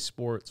 but probably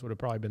sports would have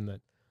probably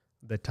been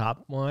the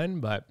top one,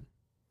 but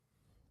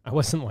I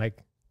wasn't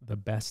like the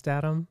best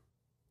at them.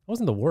 I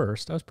wasn't the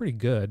worst. I was pretty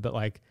good, but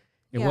like,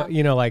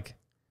 like,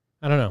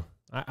 I don't know.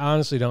 I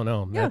honestly don't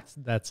know. Yeah.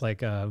 That's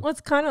like, well,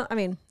 it's kind of, I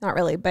mean, not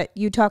really, but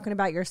you talking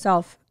about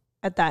yourself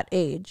at that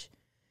age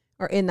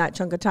or in that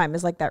chunk of time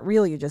is like that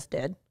reel you just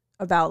did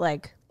about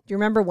like, do you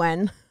remember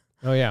when?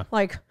 Oh yeah.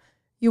 Like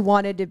you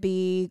wanted to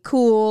be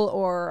cool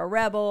or a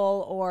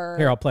rebel or.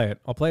 Here, I'll play it.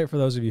 I'll play it for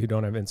those of you who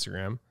don't have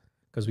Instagram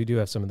because we do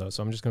have some of those.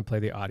 So I'm just going to play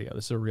the audio.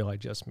 This is a reel I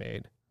just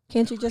made.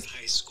 Can't you just.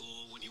 High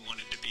school when you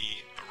wanted to be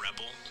a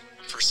rebel.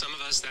 For some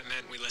of us that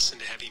meant we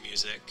listened to heavy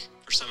music.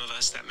 For some of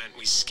us that meant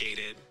we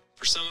skated.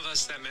 For some of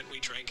us that meant we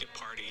drank at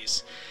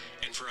parties.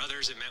 And for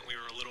others it meant we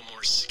were a little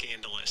more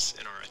scandalous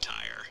in our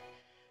attire.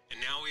 And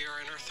now we are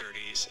in our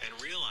 30s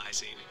and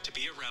realizing to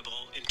be a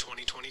rebel in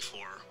 2024,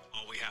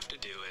 all we have to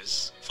do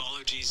is follow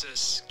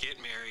Jesus, get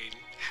married,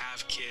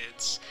 have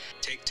kids,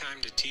 take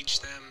time to teach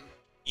them,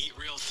 eat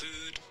real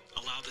food,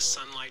 allow the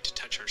sunlight to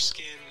touch our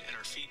skin and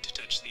our feet to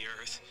touch the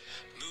earth,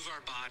 move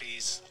our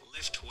bodies,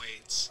 lift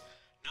weights,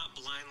 not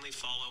blindly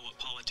follow what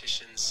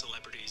politicians,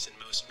 celebrities, and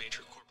most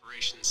major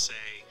corporations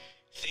say,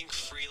 think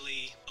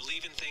freely,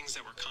 believe in things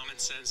that were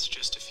common sense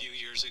just a few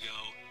years ago,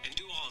 and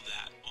do all of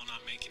that while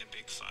not making a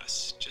big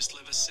fuss. Just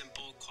live a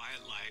simple,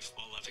 quiet life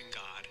while loving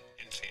God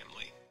and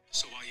family.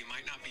 So while you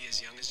might not be as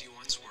young as you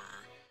once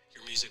were,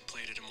 your music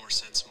played at a more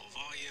sensible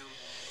volume,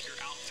 your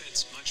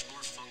outfit's much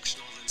more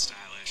functional than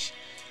stylish,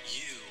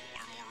 you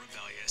are more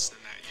rebellious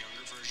than that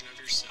younger version of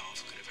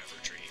yourself could have ever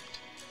dreamed.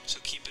 So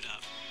keep it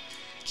up.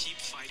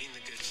 Keep fighting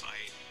the good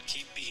fight.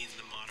 Keep being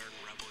the modern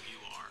rebel you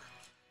are.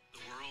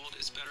 The world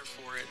is better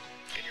for it,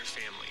 and your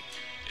family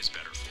is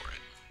better for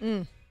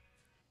it.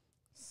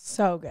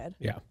 So good.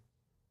 Yeah.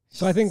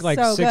 So I think like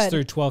 6th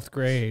through 12th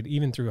grade,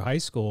 even through high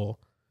school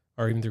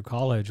or even through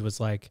college was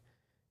like,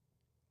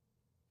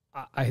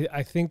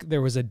 I think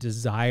there was a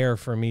desire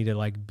for me to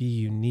like be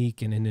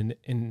unique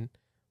and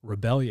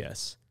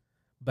rebellious,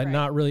 but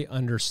not really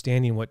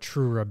understanding what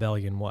true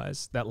rebellion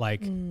was. That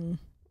like,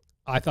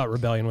 I thought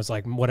rebellion was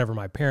like whatever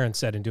my parents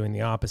said and doing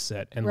the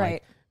opposite. And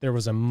like, there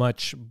was a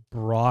much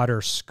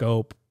broader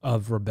scope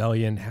of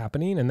rebellion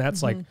happening. And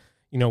that's like,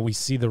 we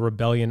see the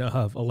rebellion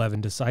of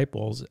 11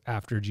 disciples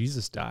after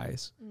Jesus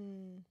dies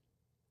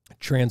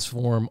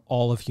transform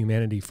all of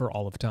humanity for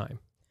all of time.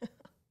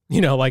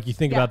 Like you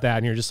think about that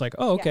and you're just like,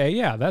 oh, okay,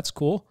 yeah, that's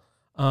cool.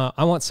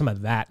 I want some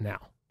of that now.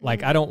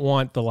 Like, I don't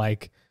want the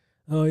like,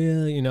 oh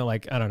yeah,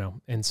 like, I don't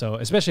know. And so,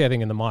 especially I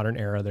think in the modern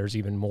era, there's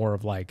even more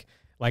of like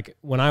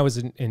when I was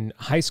in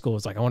high school,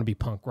 it's like, I want to be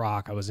punk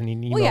rock. I was in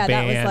an emo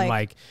band.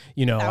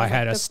 I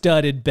had a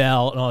studded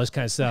belt and all this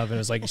kind of stuff. And it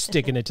was like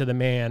sticking it to the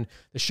man.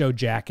 The show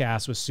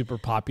Jackass was super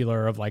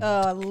popular of like.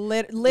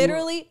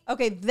 Literally.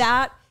 Okay.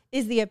 That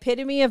is the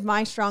epitome of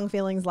my strong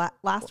feelings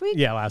last week.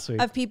 Yeah. Last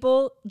week. Of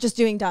people just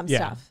doing dumb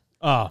stuff.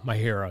 Oh, my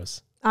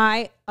heroes.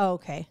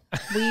 Okay.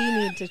 We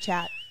need to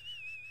chat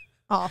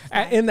off.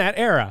 In that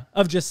era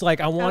of just like,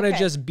 I want to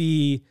just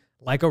be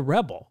like a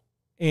rebel.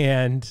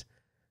 And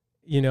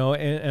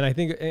and I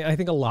think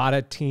a lot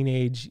of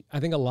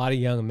a lot of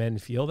young men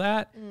feel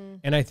that.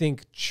 And I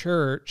think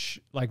church,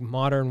 like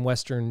modern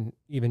Western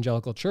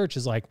evangelical church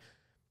is like,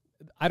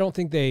 I don't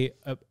think they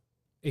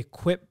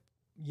equip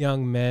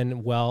young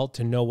men well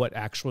to know what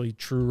actually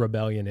true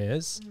rebellion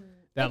is.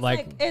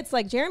 It's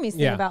like Jeremy's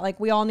thing about like,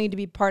 we all need to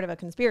be part of a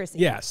conspiracy.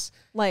 Yes.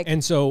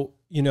 And so,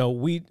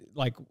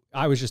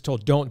 I was just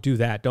told, don't do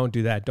that. Don't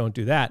do that. Don't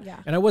do that. Yeah.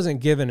 And I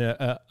wasn't given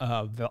a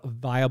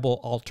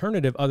viable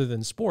alternative other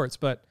than sports,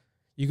 but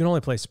you can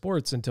only play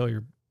sports until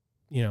you're,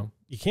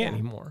 you can't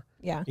anymore.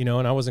 Yeah.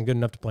 And I wasn't good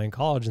enough to play in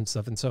college and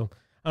stuff. And so,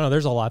 I don't know,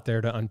 there's a lot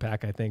there to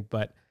unpack, I think.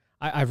 But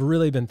I've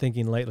really been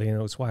thinking lately, and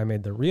it's why I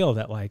made the reel,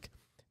 that like,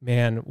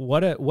 man,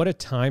 what a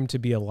time to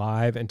be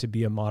alive and to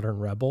be a modern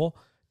rebel,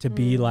 to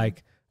be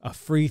like a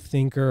free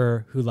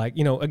thinker who like,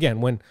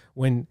 again,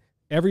 when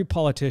every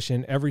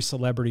politician, every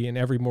celebrity, and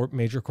every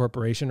major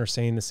corporation are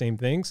saying the same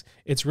things,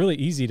 it's really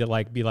easy to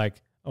like be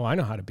like, oh, I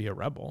know how to be a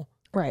rebel.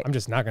 Right. I'm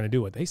just not going to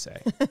do what they say.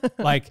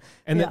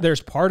 There's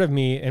part of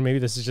me, and maybe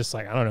this is just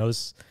like, I don't know,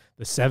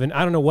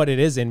 I don't know what it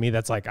is in me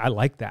that's like, I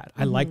like that.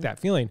 I like that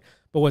feeling.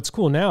 But what's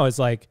cool now is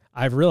like,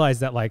 I've realized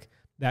that like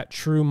that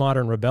true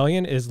modern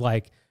rebellion is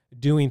like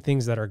doing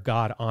things that are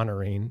God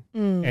honoring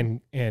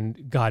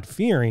and God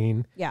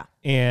fearing. Yeah.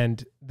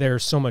 And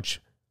there's so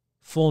much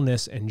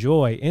fullness and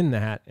joy in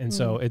that. And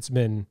so it's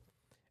been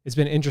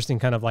interesting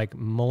kind of like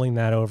mulling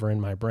that over in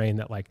my brain,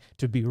 that like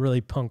to be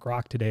really punk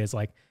rock today is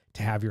like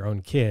to have your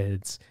own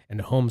kids and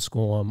to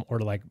homeschool them, or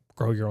to like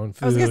grow your own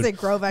food. I was gonna say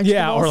grow vegetables.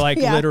 Yeah, or like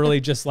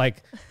literally just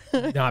like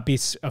not be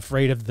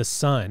afraid of the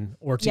sun,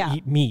 or to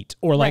eat meat,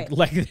 or like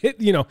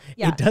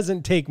it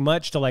doesn't take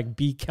much to like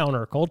be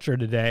counterculture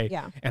today.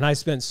 Yeah. And I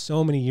spent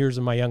so many years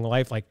of my young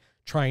life like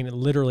trying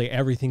literally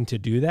everything to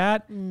do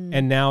that.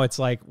 And now it's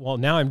like, well,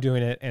 now I'm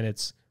doing it,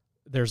 and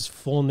there's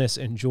fullness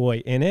and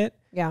joy in it.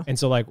 Yeah. And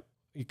so like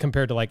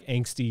compared to like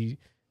angsty,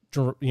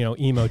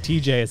 emo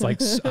TJ, it's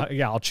like,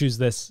 I'll choose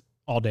this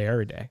all day,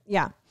 every day.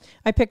 Yeah.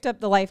 I picked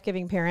up The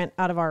Life-Giving Parent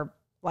out of our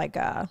like,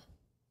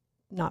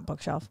 not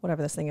bookshelf,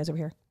 whatever this thing is over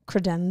here,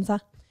 credenza.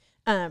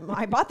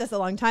 I bought this a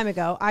long time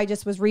ago. I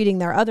just was reading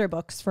their other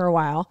books for a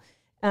while.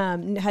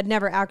 Had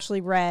never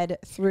actually read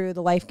through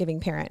The Life-Giving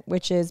Parent,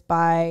 which is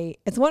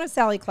it's one of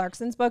Sally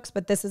Clarkson's books,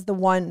 but this is the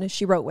one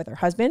she wrote with her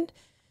husband.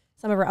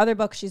 Some of her other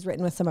books she's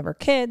written with some of her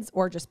kids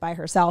or just by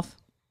herself.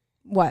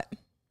 What?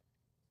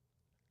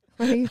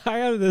 I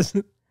have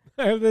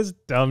this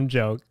dumb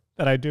joke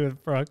that I do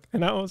with Brooke,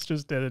 and I almost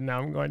just did it. Now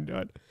I'm going to do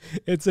it.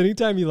 It's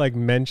anytime you like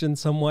mention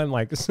someone,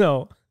 like,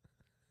 so.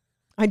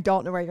 I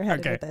don't know where you're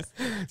headed with this.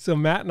 So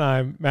Matt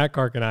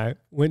Kark and I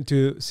went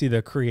to see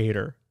The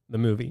Creator, the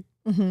movie.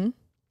 Mm-hmm.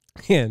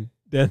 And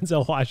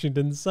Denzel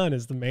Washington's son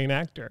is the main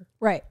actor.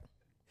 Right.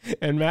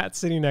 And Matt's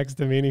sitting next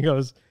to me, and he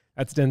goes,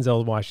 "That's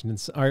Denzel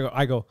Washington's son."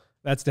 I go,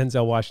 "That's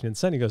Denzel Washington's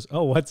son." He goes,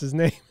 "Oh, what's his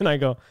name?" And I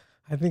go,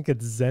 "I think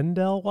it's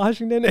Zendel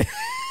Washington."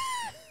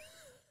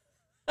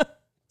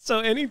 So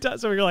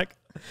we're like,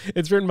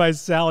 it's written by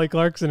Sally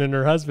Clarkson and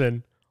her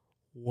husband,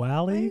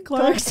 Wally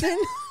Clarkson.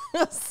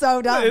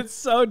 So dumb. It's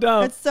so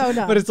dumb. It's so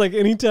dumb. But it's like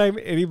anytime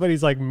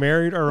anybody's like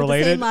married or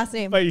related, the same last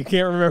name, but you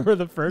can't remember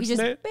the first name.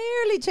 You just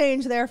barely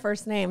changed their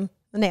first name.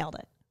 Nailed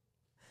it.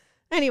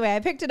 Anyway,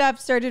 I picked it up,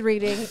 started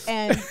reading,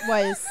 and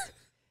was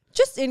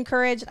just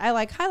encouraged. I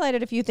like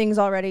highlighted a few things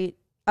already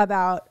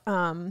about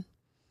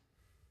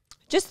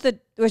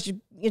which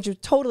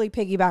totally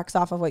piggybacks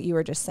off of what you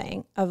were just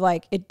saying, of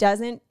like, it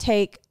doesn't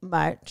take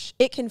much.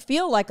 It can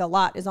feel like a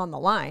lot is on the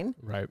line.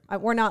 Right.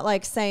 We're not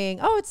like saying,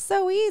 oh, it's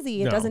so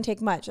easy. It doesn't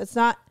take much. That's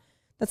not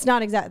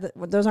exactly,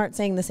 those aren't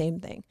saying the same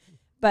thing.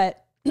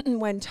 But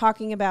when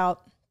talking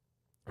about,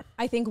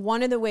 I think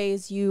one of the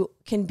ways you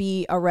can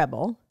be a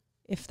rebel,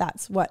 if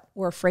that's what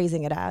we're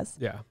phrasing it as.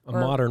 Yeah. A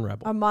modern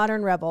rebel. A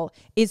modern rebel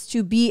is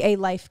to be a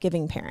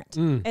life-giving parent.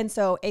 And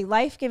so a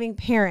life-giving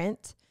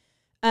parent,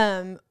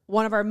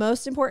 one of our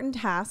most important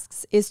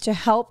tasks is to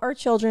help our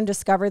children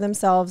discover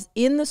themselves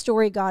in the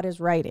story God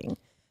is writing,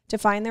 to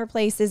find their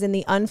places in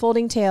the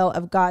unfolding tale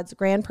of God's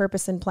grand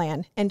purpose and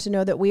plan, and to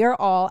know that we are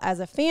all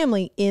as a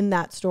family in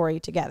that story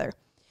together.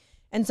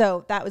 And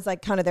so that was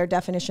like kind of their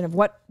definition of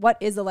what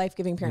is a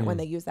life-giving parent when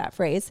they use that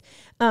phrase.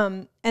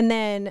 And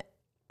then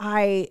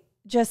I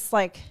just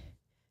like,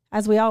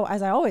 as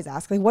I always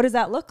ask, like, what does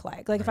that look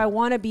like? Like, if I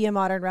want to be a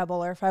modern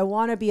rebel, or if I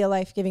want to be a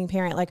life-giving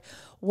parent, like,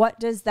 what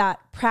does that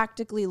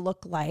practically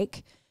look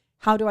like?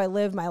 How do I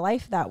live my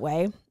life that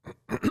way?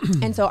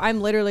 And so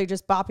I'm literally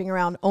just bopping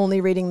around,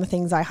 only reading the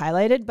things I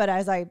highlighted. But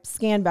as I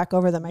scan back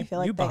over them, I feel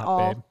like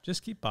babe.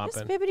 Just keep bopping.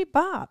 Just bibbity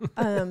bop.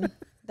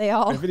 They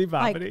all bibbity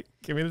boppity. Like,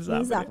 give me the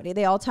zappity.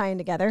 They all tie in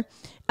together.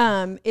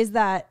 Is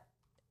that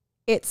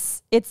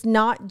it's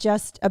not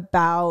just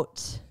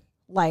about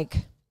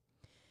like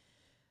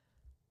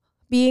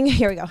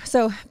here we go.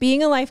 So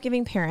being a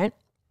life-giving parent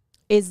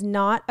is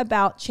not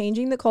about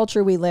changing the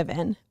culture we live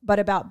in, but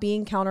about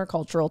being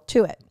countercultural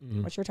to it,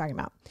 what you're talking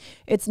about.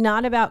 It's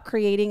not about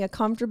creating a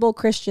comfortable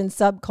Christian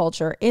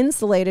subculture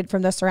insulated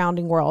from the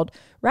surrounding world.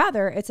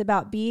 Rather, it's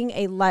about being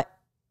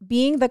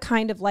the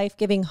kind of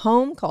life-giving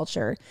home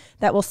culture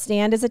that will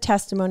stand as a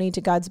testimony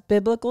to God's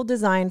biblical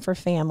design for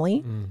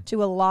family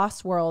to a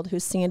lost world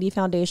whose sandy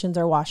foundations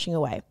are washing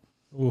away.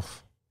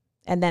 Oof.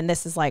 And then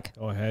this is like,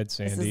 go ahead,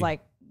 Sandy. This is like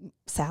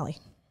Sally.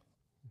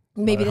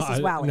 Maybe this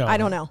is Wally. No, I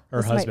don't know.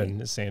 Her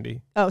husband is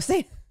Sandy. Oh,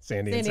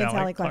 Sandy and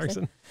Sally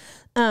Clarkson.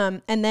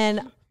 And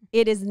then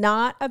it is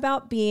not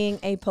about being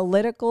a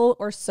political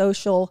or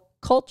social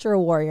culture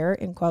warrior,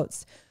 in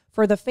quotes,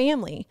 for the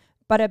family,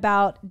 but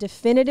about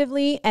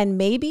definitively and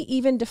maybe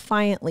even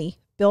defiantly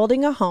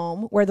building a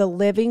home where the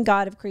living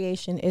God of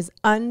creation is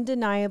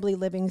undeniably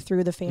living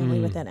through the family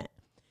within it.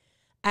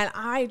 And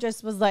I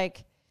just was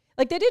like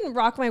they didn't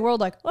rock my world.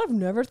 Like, well, I've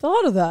never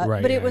thought of that.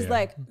 Right, but it was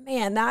like,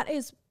 man, that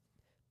is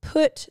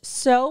put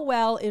so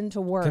well into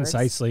words.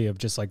 Concisely of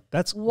just like,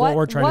 that's what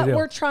we're trying to do. What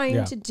we're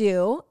trying to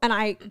do. And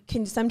I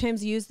can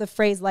sometimes use the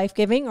phrase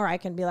life-giving, or I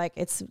can be like,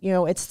 it's,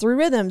 it's through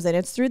rhythms and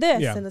it's through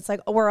this. Yeah. And it's like,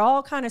 we're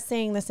all kind of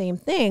saying the same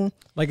thing.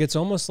 Like, it's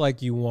almost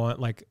like you want,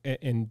 like,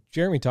 and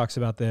Jeremy talks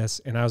about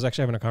this, and I was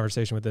actually having a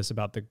conversation with this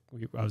about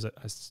I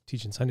was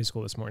teaching Sunday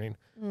school this morning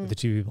with the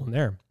two people in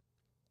there.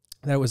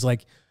 That was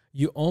like,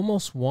 you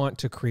almost want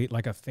to create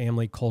like a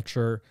family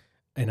culture,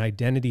 an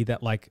identity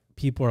that like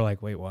people are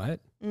like, wait, what?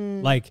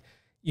 Like,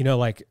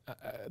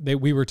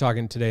 we were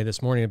talking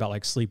this morning about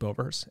like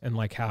sleepovers, and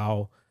like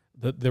how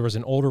there was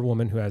an older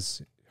woman who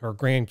has her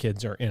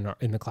grandkids are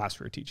in the class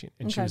we were teaching.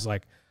 And she was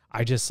like,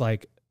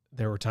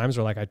 there were times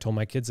where like I told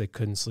my kids they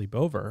couldn't sleep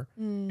over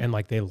and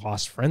like they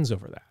lost friends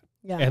over that.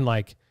 Yeah.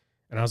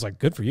 And I was like,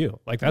 good for you.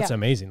 Like, that's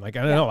amazing. Like,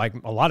 I don't know, like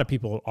a lot of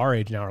people our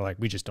age now are like,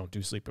 we just don't do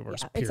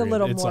sleepovers. It's a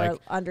little more like,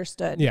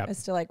 understood. Yeah.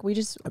 As to like, we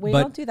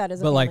don't do that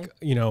as a family. But like,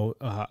 you know,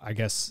 I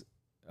guess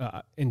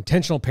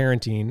intentional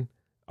parenting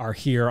are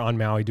here on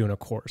Maui doing a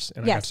course.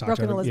 And I got to talk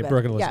to them. Yeah,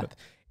 Brooke and Elizabeth.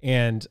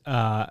 And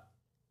I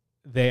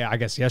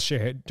guess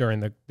yesterday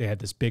they had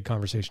this big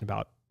conversation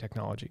about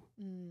technology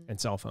and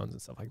cell phones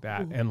and stuff like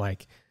that. Ooh. And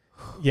like,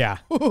 yeah.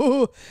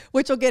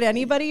 Which will get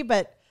anybody,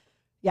 but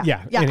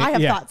yeah. I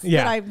have thoughts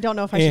that I don't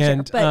know if I should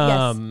share,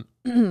 but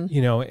yes.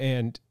 You know,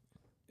 and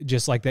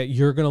just like that,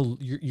 you're going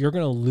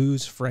to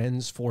lose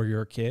friends for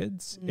your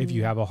kids if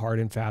you have a hard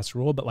and fast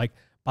rule. But like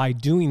by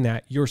doing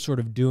that, you're sort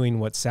of doing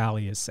what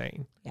Sally is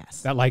saying.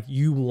 Yes. That like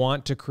you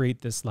want to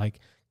create this like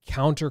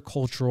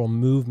countercultural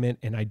movement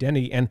and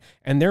identity. And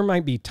there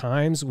might be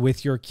times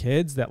with your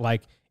kids that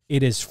like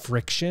it is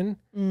friction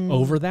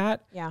over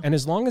that. Yeah. And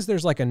as long as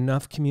there's like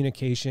enough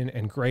communication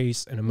and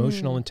grace and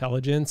emotional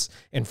intelligence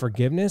and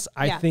forgiveness,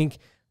 I think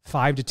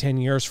 5 to 10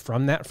 years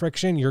from that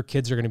friction, your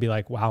kids are going to be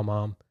like, wow,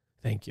 mom,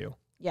 thank you.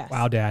 Yes.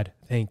 Wow, dad,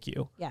 thank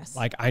you. Yes.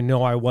 Like, I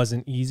know I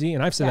wasn't easy.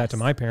 And I've said that to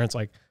my parents,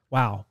 like,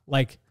 wow,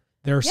 like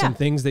there are some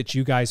things that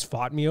you guys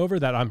fought me over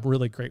that I'm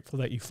really grateful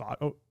that you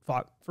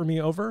fought for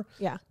me over.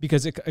 Yeah.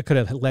 Because it could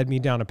have led me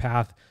down a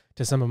path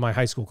to some of my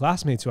high school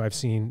classmates who I've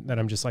seen that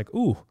I'm just like,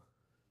 ooh,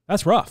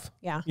 that's rough.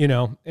 Yeah. You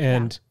know,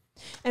 and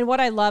what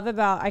I love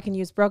about, I can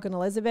use Broken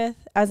Elizabeth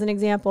as an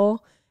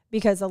example,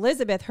 because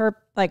Elizabeth, her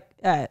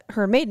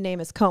maiden name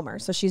is Comer.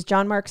 So she's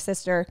John Mark's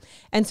sister.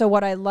 And so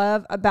what I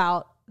love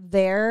about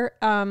their,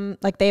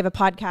 like they have a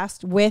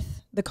podcast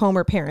with the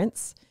Comer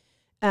parents,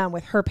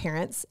 with her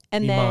parents.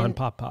 And Iman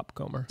Pop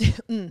Comer.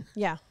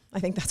 Yeah, I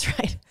think that's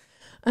right.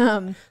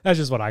 That's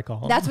just what I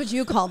call them. That's what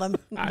you call them.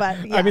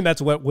 But yeah. I mean,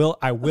 that's what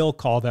I will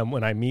call them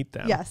when I meet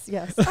them. Yes.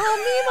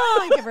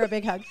 Oh, Mima, give her a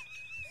big hug.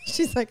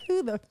 She's like,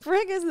 who the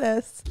frig is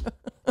this?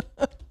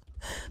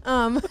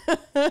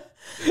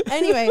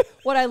 Anyway,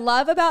 what I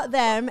love about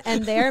them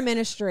and their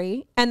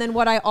ministry, and then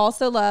what I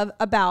also love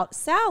about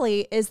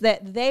Sally, is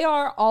that they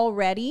are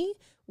already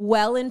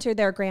well into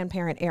their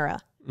grandparent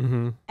era.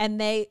 Mm-hmm. And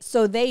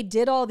they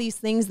did all these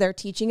things they're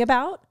teaching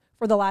about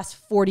for the last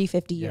 40,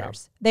 50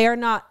 years. They are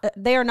not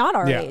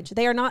our age.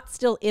 They are not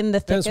still in the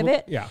thick of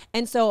it. Yeah.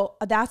 And so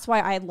that's why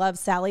I love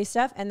Sally's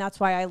stuff. And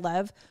that's why I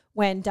love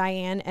when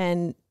Diane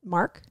and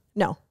Mark,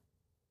 no,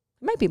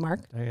 it might be Mark,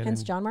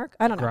 hence John Mark.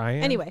 I don't know.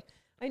 Brian? Anyway,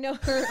 I know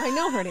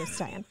her name's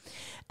Diane.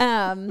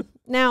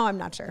 Now I'm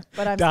not sure,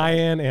 but I'm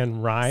Diane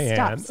and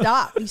Ryan.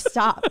 Stop.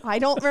 I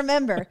don't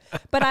remember.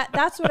 But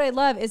that's what I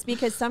love, is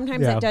because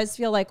sometimes it does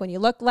feel like when you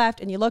look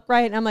left and you look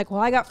right, and I'm like,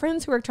 well, I got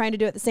friends who are trying to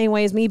do it the same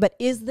way as me, but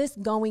is this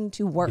going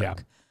to work? Yeah.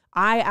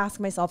 I ask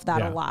myself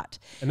that a lot.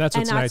 And that's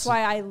nice.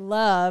 Why I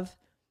love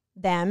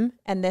them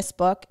and this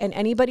book, and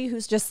anybody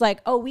who's just like,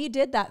 oh, we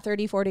did that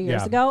 30, 40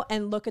 years ago,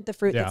 and look at the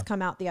fruit that's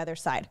come out the other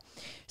side.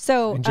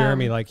 So and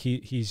Jeremy, like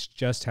he's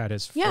just had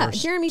his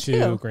first Jeremy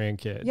two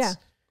grandkids. Yeah.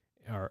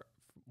 Or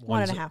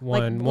one and a half.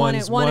 One and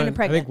a pregnant.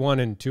 I think 1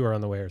 and 2 are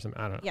on the way or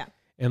something. I don't know. Yeah.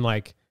 And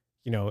like,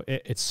 you know,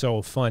 it's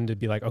so fun to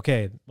be like,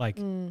 okay, like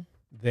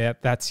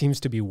that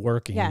seems to be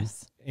working.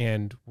 Yes.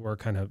 And we're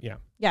kind of,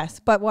 Yes.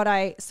 But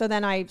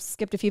then I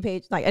skipped a few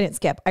pages. Like, I didn't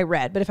skip, I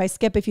read, but if I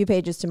skip a few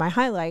pages to my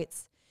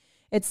highlights,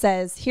 it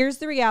says, here's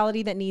the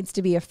reality that needs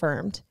to be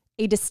affirmed.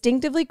 A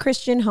distinctively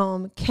Christian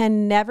home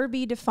can never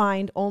be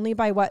defined only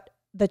by what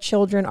the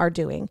children are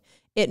doing.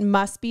 It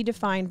must be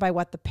defined by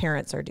what the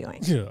parents are doing.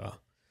 Yeah.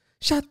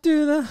 Shot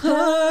through the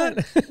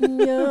heart.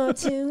 You're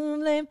to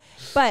blame.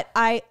 But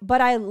I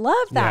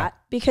love that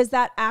because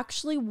that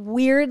actually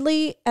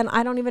weirdly, and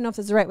I don't even know if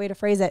this is the right way to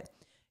phrase it,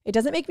 it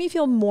doesn't make me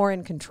feel more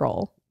in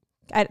control,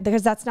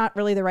 because that's not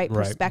really the right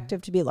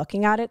perspective to be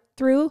looking at it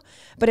through.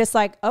 But it's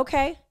like,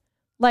 okay,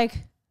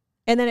 like,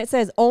 and then it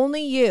says,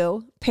 only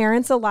you,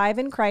 parents alive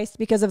in Christ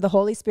because of the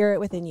Holy Spirit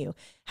within you,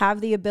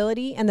 have the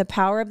ability and the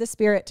power of the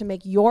Spirit to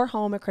make your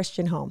home a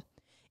Christian home.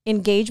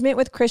 Engagement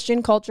with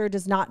Christian culture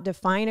does not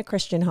define a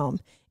Christian home.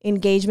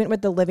 Engagement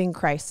with the living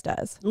Christ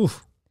does.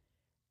 Oof.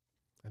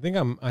 I think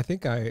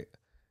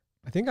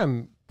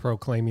I'm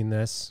proclaiming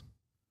this.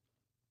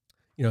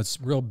 You know, it's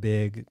real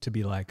big to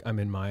be like, I'm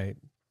in my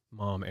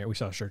mom era. We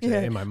saw a shirt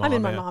today. In my mom, I'm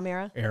in my mom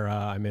era.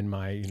 I'm in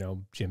my, you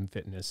know, gym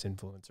fitness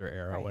influencer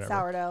era, whatever.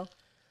 Sourdough.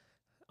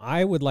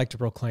 I would like to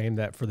proclaim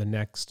that for the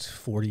next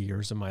 40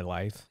 years of my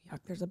life. Yuck,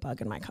 there's a bug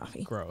in my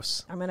coffee.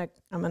 Gross. I'm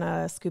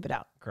gonna scoop it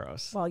out.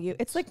 Gross.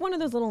 It's like one of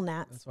those little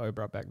gnats. That's why we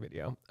brought back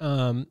video.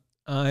 I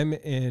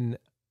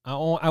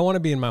want to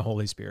be in my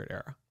Holy Spirit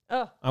era.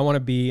 Oh. I want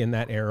to be in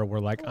that era where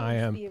like I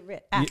am.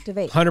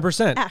 Activate.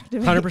 100%.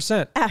 Activate.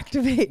 100%.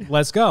 Activate.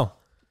 Let's go.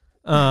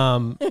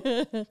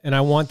 And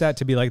I want that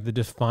to be like the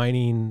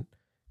defining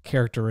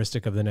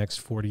characteristic of the next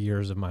 40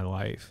 years of my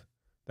life.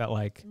 That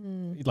like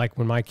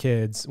when I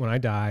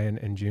die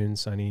and June,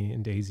 Sunny,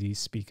 and Daisy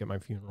speak at my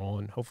funeral,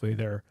 and hopefully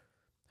their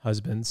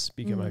husbands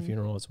speak at my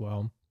funeral as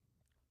well.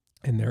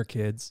 and their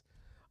kids,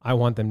 I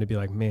want them to be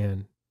like,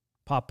 man,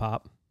 Pop.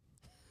 I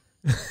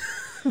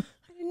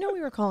didn't know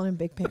we were calling him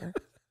Big Bear.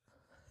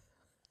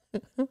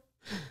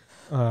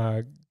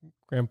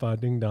 Grandpa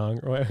Ding Dong,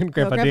 or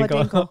Grandpa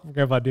Dinkle.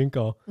 Grandpa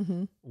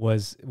Dinkle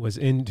was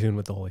in tune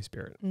with the Holy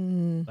Spirit.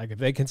 Like if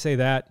they can say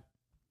that,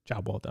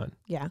 job well done.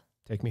 Yeah.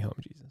 Take me home,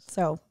 Jesus.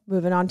 So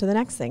moving on to the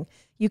next thing.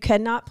 You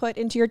cannot put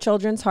into your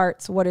children's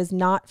hearts what is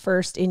not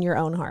first in your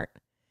own heart.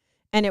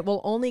 And it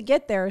will only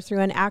get there through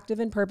an active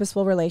and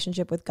purposeful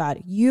relationship with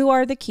God. You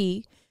are the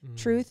key.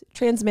 Truth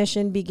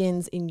transmission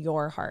begins in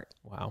your heart.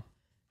 Wow.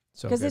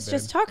 So because it's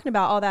just talking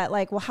about all that,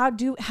 like, well, how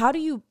do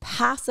you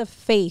pass a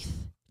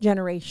faith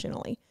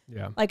generationally?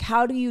 Yeah. Like,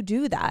 how do you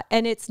do that?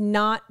 And it's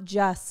not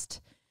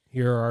just,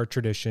 here are our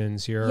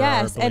traditions, here are our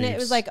yes. beliefs. And it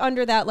was like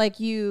under that, like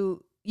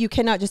you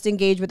cannot just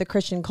engage with the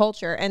Christian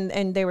culture.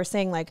 And they were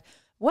saying like,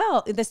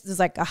 well, this is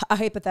like a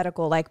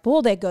hypothetical, like,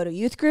 well, they go to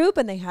youth group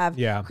and they have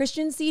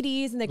Christian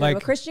CDs and they go to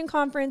a Christian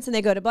conference and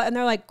they go to, and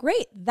they're like,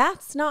 great,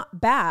 that's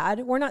not bad.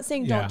 We're not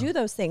saying don't do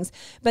those things,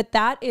 but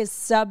that is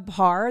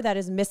subpar. That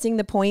is missing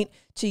the point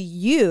to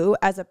you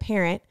as a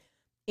parent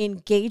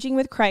engaging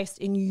with Christ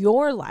in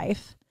your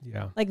life.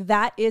 Yeah. Like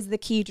that is the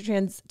key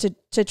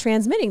to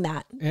transmitting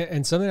that.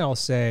 And something I'll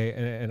say,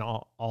 and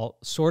I'll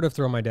sort of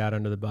throw my dad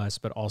under the bus,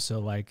 but also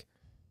like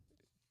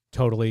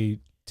totally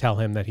tell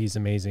him that he's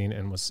amazing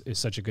and is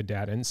such a good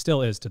dad and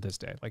still is to this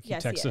day. Like he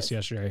texted us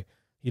yesterday.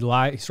 He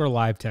sort of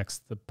live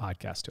texts the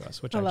podcast to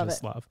us, which I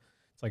just love.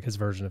 It's like his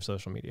version of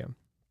social media.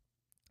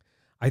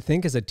 I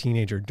think as a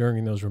teenager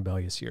during those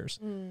rebellious years,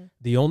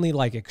 the only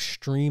like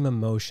extreme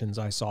emotions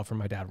I saw from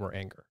my dad were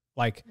anger.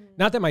 Like,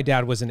 not that my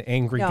dad was an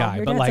angry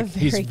guy, but like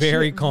he's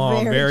very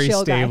calm, very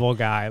stable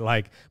guy.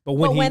 Like, but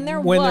when there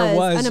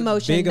was an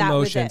emotion, big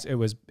emotions, it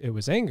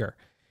was anger.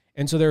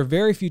 And so there are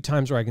very few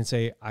times where I can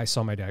say I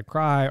saw my dad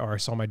cry or I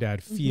saw my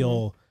dad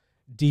feel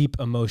deep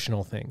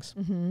emotional things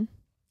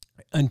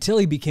until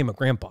he became a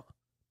grandpa.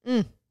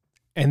 And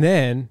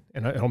then,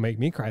 and it'll make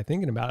me cry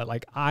thinking about it.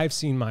 Like I've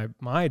seen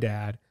my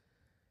dad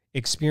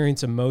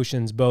experience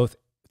emotions both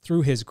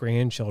through his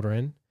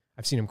grandchildren.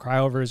 I've seen him cry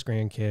over his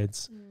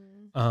grandkids.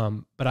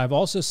 But I've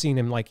also seen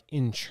him like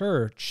in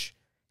church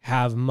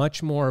have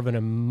much more of an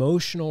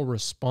emotional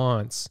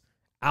response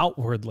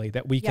outwardly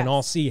that we can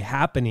all see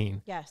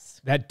happening.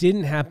 Yes. That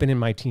didn't happen in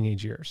my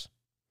teenage years.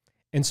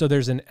 And so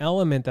there's an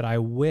element that I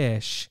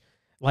wish,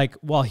 like,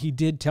 while he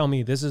did tell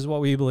me this is what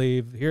we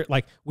believe here,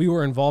 like we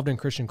were involved in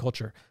Christian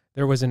culture,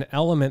 there was an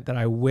element that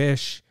I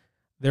wish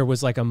there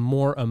was like a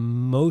more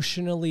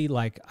emotionally,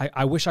 like,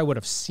 I wish I would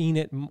have seen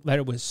it, that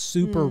it was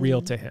super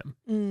real to him.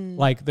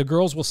 Like the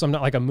girls will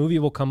sometimes, like a movie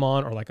will come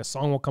on or like a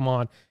song will come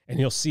on and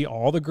you'll see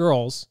all the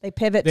girls. They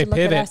pivot to look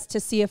at us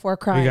to see if we're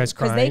crying.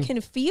 Because they can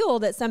feel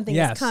that something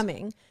is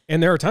coming.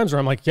 And there are times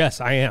where I'm like,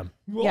 yes, I am.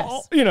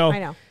 Yes. You know. I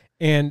know.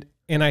 And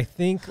I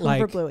think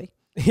like. Over Bluey.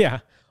 Yeah.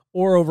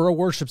 Or over a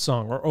worship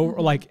song or over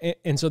like,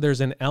 and so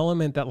there's an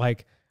element that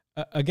like,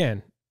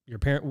 again,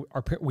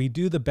 we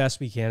do the best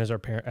we can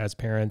as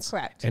parents.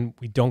 Correct. And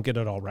we don't get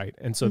it all right.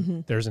 And so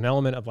there's an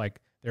element of like,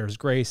 there's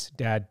grace.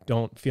 Dad,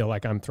 don't feel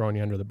like I'm throwing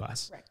you under the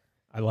bus. Right.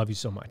 I love you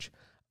so much.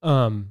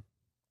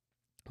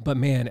 But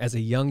man, as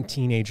a young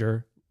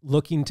teenager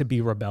looking to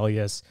be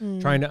rebellious,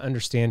 trying to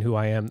understand who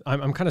I am,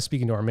 I'm kind of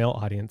speaking to our male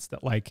audience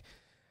that like,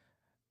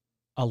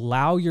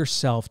 allow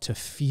yourself to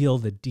feel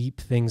the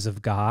deep things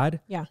of God.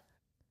 Yeah.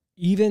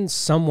 Even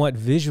somewhat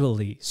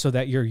visually, so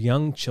that your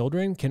young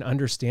children can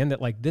understand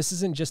that like this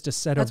isn't just a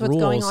set of rules. That's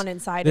what's going on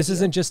inside. This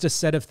isn't just a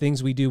set of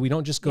things we do. We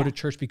don't just go to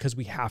church because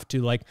we have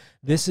to. Like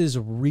this is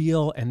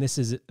real, and this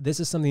is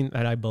something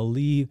that I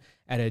believe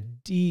at a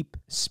deep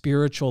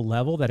spiritual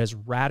level that has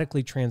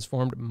radically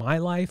transformed my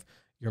life,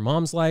 your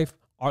mom's life,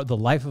 the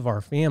life of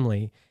our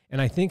family. And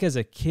I think as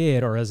a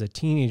kid or as a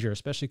teenager,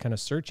 especially kind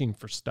of searching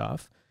for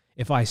stuff,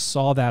 if I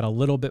saw that a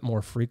little bit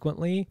more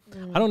frequently,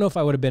 I don't know if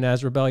I would have been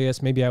as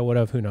rebellious. Maybe I would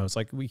have, who knows?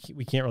 Like we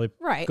can't really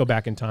go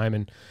back in time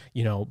and,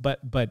 you know, but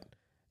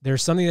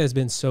there's something that has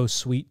been so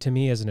sweet to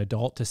me as an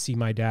adult to see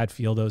my dad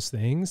feel those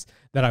things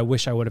that I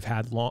wish I would have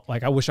had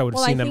I wish I would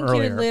have seen them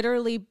earlier. You're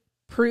literally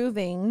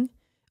proving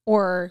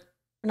or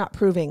not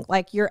proving,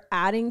 like you're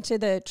adding to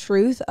the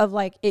truth of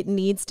like, it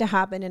needs to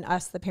happen in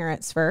us, the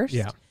parents first.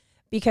 Yeah.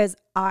 Because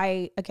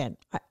I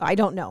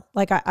don't know,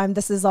 like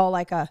this is all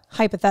like a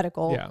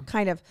hypothetical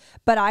kind of,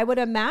 but I would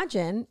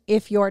imagine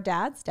if your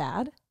dad's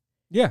dad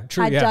had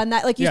done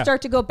that, like you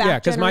start to go back. Yeah.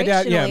 Cause my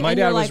dad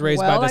was like,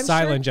 raised by the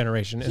silent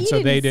generation. And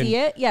so they didn't see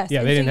it. Yes.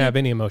 Yeah. They didn't have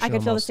any emotion. I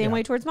could feel the same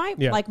way towards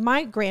like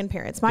my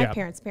grandparents, my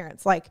parents,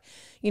 like,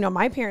 you know,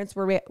 my parents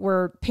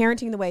were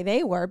parenting the way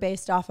they were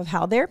based off of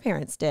how their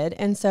parents did.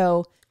 And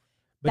so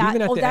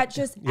that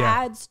just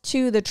adds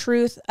to the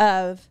truth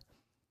of,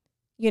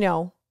 you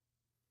know,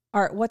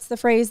 what's the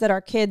phrase that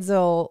our kids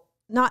will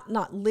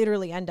not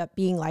literally end up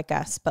being like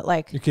us, but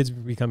like your kids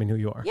becoming who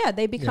you are. Yeah.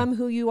 They become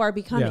who you are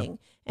becoming.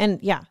 And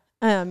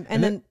and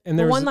then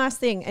one last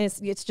thing, and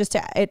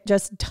it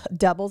just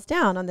doubles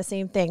down on the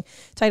same thing.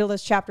 Title of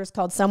this chapter is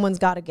called Someone's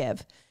Gotta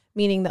Give,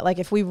 meaning that like,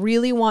 if we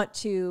really want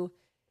to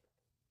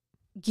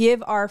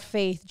give our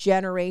faith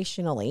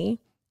generationally.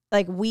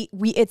 Like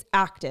it's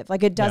active.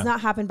 Like it does not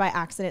happen by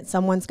accident.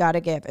 Someone's got to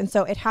give. And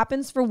so it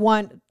happens for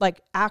one,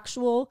 like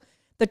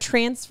the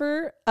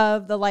transfer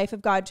of the life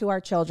of God to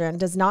our children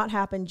does not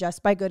happen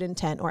just by good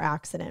intent or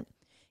accident.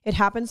 It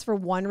happens for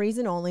one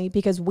reason only,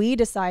 because we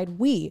decide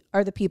we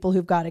are the people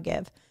who've got to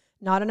give.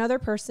 Not another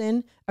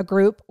person, a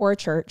group, or a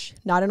church,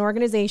 not an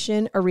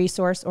organization, a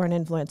resource, or an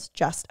influence,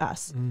 just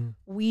us.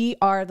 We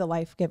are the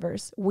life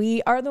givers.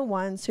 We are the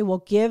ones who will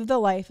give the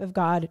life of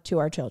God to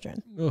our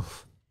children.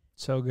 Oof,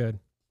 so good.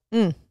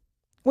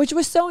 Which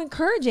was so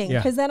encouraging,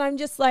 because then I'm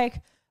just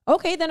like,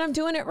 okay, then I'm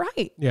doing it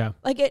right. Yeah.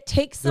 Like it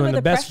takes some doing of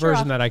the best pressure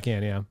version off. that I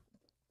can. Yeah.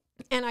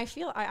 And I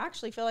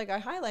actually feel like I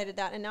highlighted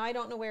that, and now I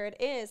don't know where it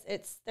is.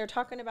 They're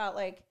talking about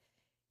like,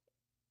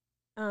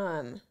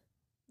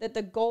 that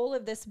the goal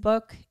of this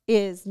book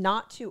is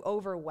not to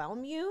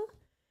overwhelm you.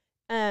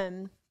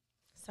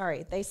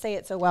 Sorry, they say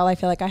it so well. I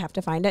feel like I have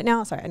to find it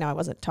now. Sorry, I know I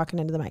wasn't talking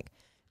into the mic.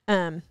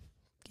 Give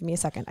me a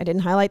second. I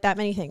didn't highlight that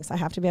many things. I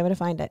have to be able to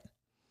find it.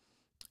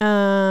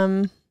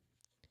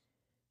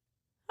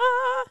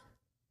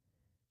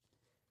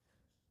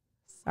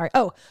 Sorry.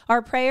 Oh,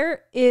 our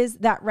prayer is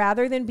that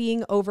rather than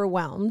being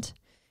overwhelmed,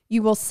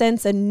 you will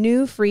sense a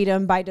new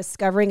freedom by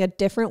discovering a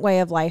different way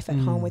of life at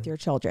home with your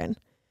children.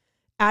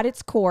 At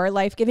its core,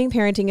 life-giving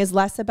parenting is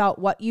less about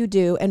what you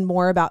do and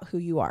more about who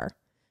you are.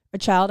 A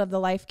child of the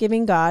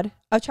life-giving God,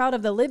 a child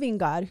of the living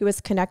God who is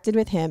connected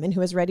with him and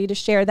who is ready to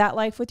share that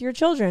life with your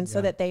children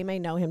so that they may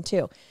know him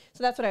too.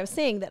 So that's what I was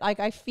saying, that like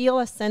I feel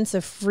a sense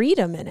of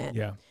freedom in it.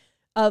 Yeah.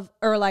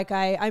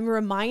 I'm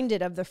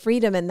reminded of the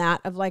freedom in that,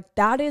 of like,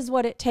 that is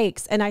what it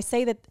takes. And I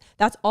say that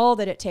that's all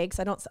that it takes.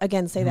 I don't,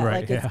 again, say that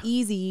like it's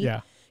easy,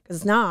 because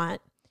it's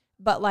not,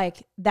 but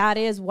like, that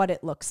is what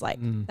it looks like.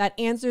 That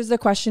answers the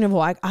question of,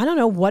 well, I don't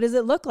know, what does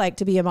it look like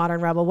to be a modern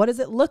rebel? What does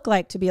it look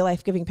like to be a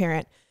life-giving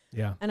parent?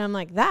 Yeah. And I'm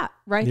like, that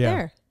right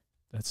there.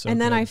 That's so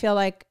and then good. I feel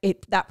like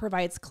that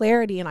provides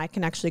clarity, and I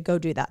can actually go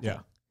do that thing.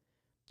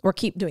 Or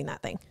keep doing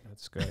that thing.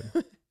 That's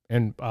good.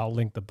 And I'll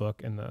link the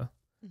book in the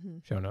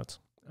show notes.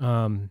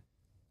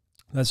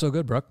 That's so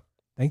good, Brooke.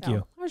 Thank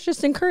you. I was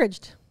just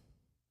encouraged.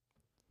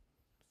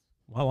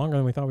 A lot longer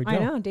than we thought we'd go. I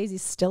know.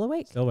 Daisy's still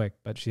awake. Still awake,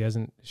 but she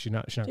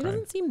not crying.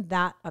 Doesn't seem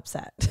that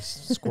upset.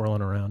 Just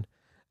squirreling around.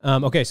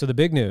 Okay, so the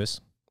big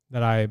news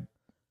that I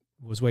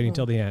was waiting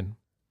till the end.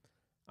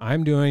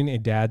 I'm doing a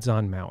Dads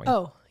on Maui.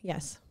 Oh,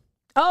 yes.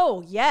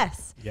 Oh,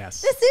 yes.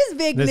 Yes. This is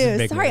big news. Is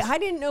big Sorry, news. I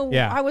didn't know.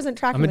 I wasn't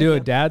tracking. I'm going to do a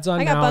Dads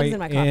on Maui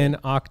in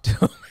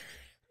October.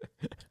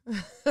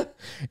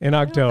 In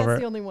October. That's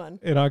the only one.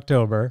 In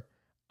October.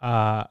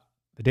 The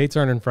dates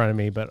aren't in front of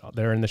me, but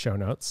they're in the show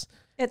notes.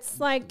 It's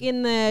like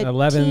in the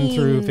 11 teens.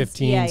 through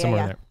 15,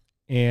 somewhere there.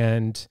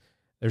 And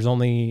there's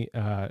only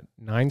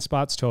 9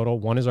 spots total.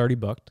 One is already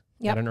booked.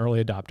 Got an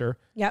early adopter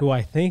who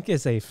I think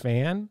is a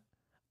fan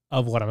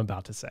of what I'm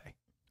about to say.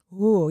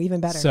 Ooh,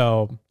 even better.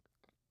 So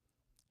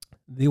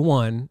the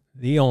one,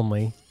 the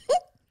only,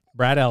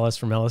 Brad Ellis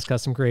from Ellis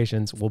Custom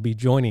Creations will be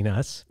joining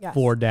us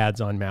for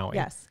Dads on Maui.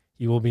 Yes.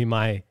 He will be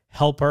my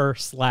helper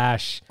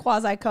 /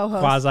 quasi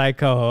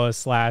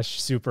co-host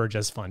 / super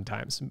just fun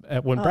times.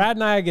 When Brad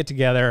and I get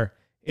together,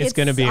 it's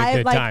going to be a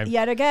good time.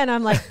 Yet again,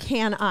 I'm like,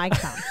 can I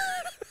come?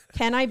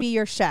 Can I be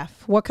your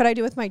chef? What could I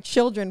do with my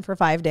children for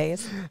 5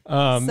 days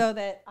so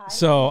that I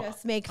can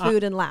just make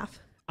food and laugh?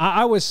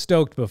 I was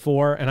stoked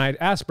before, and I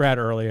asked Brad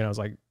earlier, and I was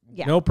like,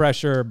 no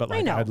pressure, but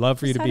like, I'd love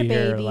for you to be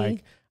here.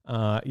 Like,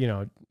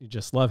 you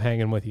just love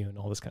hanging with you and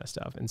all this kind of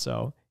stuff. And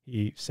so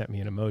he sent me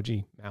an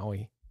emoji,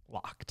 Maui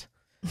locked.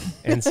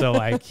 And so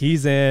like,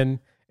 he's in.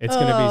 It's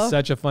going to be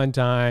such a fun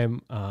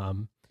time.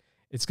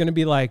 It's going to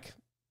be like,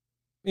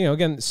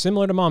 again,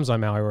 similar to Moms on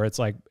Maui, where it's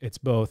like, it's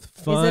both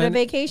fun. Is it a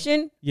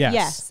vacation? Yes.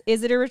 Yes.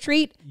 Is it a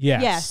retreat?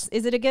 Yes. Yes.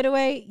 Is it a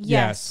getaway?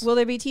 Yes. Will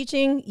there be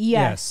teaching?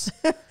 Yes.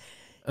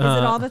 Is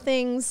it all the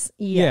things?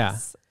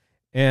 Yes.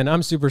 Yeah. And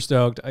I'm super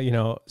stoked.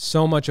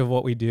 So much of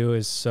what we do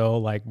is so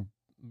like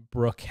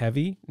Brooke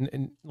heavy,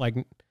 and like,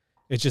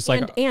 it's just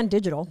like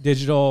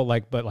digital,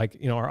 like, but like,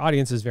 our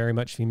audience is very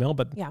much female,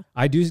 but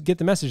I do get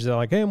the message that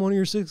like, hey, I'm one of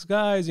your 6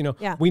 guys,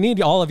 we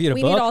need all of you to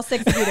book. We need all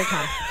 6 of you to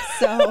come.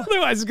 So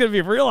otherwise it's going to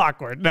be real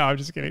awkward. No, I'm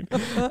just kidding.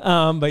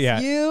 But yeah,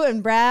 you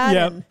and Brad.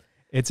 Yep. And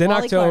it's in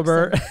Wally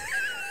October.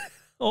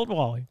 Old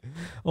Wally,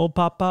 old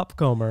Pop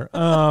Comer.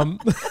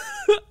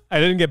 I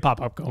didn't get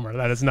Pop Comer.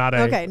 That is not a,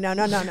 okay. No.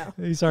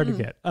 He's hard to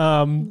get.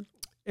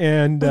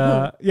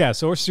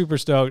 So we're super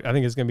stoked. I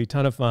think it's going to be a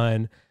ton of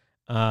fun.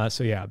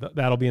 So yeah,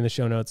 that'll be in the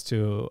show notes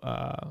to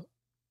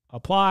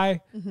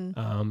apply.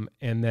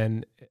 And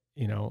then,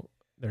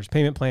 there's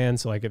payment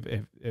plans. So like if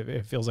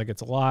it feels like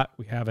it's a lot,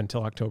 we have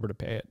until October to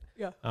pay it,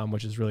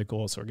 which is really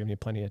cool. So we're giving you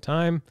plenty of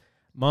time.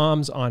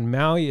 Moms on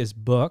Maui is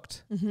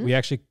booked. We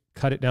actually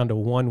cut it down to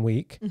 1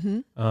 week.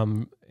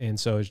 And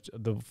so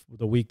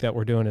the week that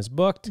we're doing is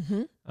booked.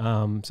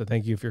 So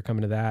thank you if you're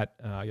coming to that.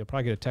 You'll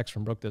probably get a text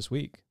from Brooke this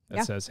week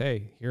that says,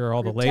 hey, here are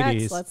all the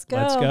ladies. Let's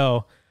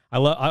go. I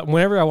love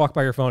whenever I walk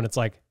by your phone, it's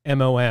like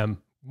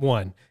MOM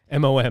one,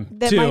 MOM.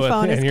 That two, my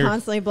phone is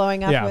constantly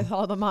blowing up with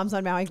all the Moms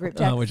on Maui group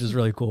text. Which is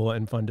really cool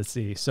and fun to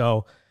see.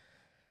 So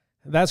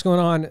that's going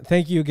on.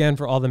 Thank you again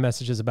for all the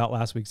messages about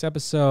last week's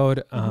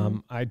episode.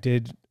 I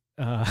did,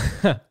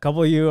 a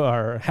couple of you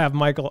have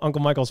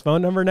Uncle Michael's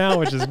phone number now,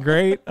 which is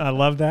great. I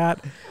love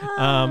that.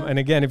 And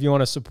again, if you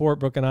want to support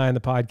Brooke and I and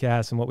the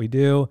podcast and what we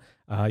do,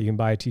 you can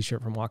buy a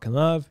t-shirt from Walk in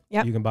Love.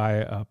 Yep. You can buy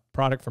a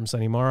product from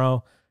Sunny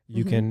Morrow.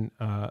 You can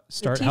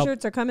start. The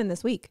t-shirts are coming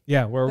this week.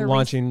 Yeah, we're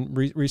launching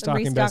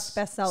restocking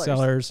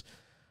bestsellers.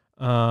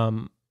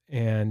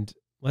 And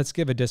let's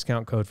give a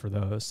discount code for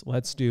those.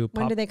 Let's do.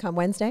 When do they come?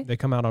 Wednesday? They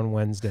come out on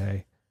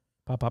Wednesday.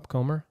 Pop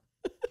Comer?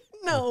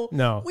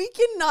 No. We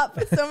cannot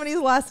put somebody's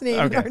last name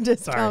in our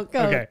discount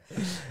code. Okay.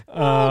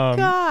 Oh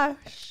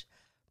gosh.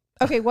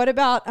 Okay. What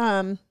about?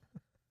 Are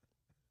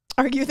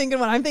you thinking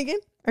what I'm thinking?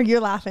 Are you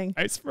laughing?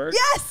 Iceberg.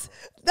 Yes,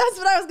 that's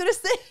what I was gonna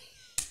say.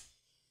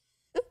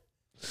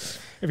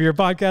 If you're a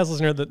podcast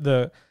listener,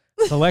 the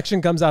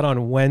selection comes out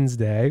on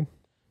Wednesday.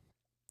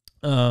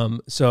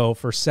 So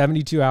for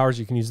 72 hours,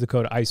 you can use the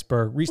code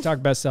Iceberg. Restock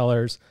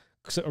bestsellers,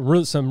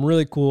 some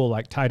really cool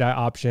like tie-dye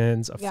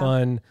options,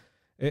 fun.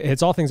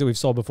 It's all things that we've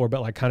sold before,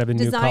 but like kind of in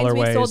new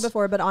colorways. We've sold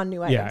before, but on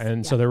new items. Yeah,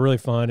 and so they're really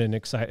fun and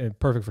exciting,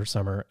 perfect for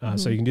summer.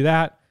 So you can do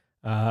that.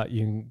 You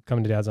can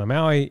come to Dad's on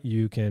Maui.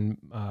 You can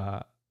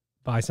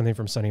buy something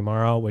from Sunny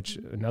Morrow, which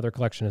another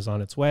collection is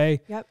on its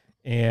way. Yep.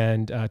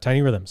 And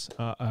Tiny Rhythms.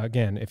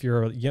 Again, if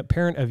you're a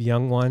parent of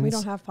young ones, we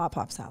don't have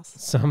Pop's house.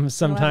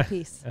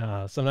 Sometimes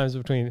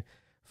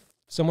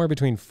somewhere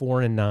between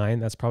 4 and 9.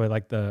 That's probably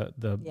like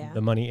the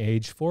money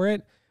age for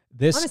it.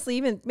 Honestly,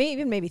 even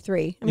maybe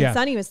 3. I mean,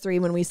 Sunny was 3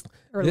 when we.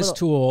 This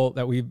tool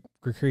that we've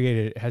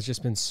created has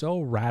just been so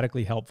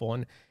radically helpful,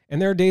 and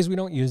there are days we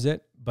don't use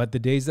it, but the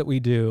days that we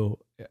do,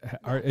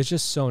 it's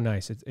just so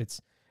nice.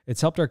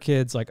 It's helped our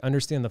kids like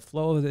understand the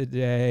flow of the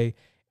day.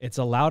 It's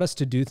allowed us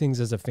to do things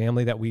as a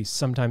family that we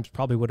sometimes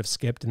probably would have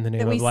skipped in the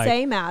name of like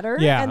say matter,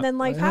 and then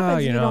life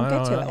happens, and you don't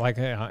get to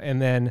it. And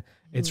then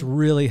it's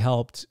really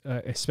helped,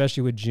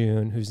 especially with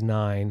June, who's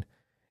 9,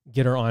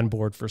 get her on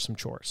board for some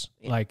chores.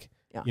 Like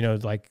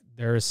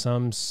there is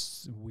some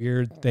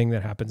weird thing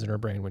that happens in her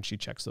brain when she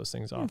checks those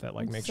things off that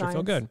like makes her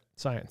feel good.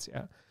 Science,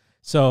 yeah.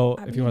 So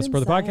if you want to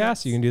support the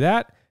podcast, you can do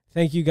that.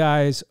 Thank you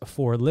guys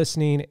for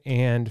listening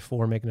and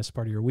for making us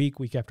part of your week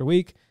after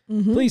week.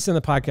 Please send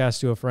the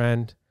podcast to a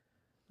friend.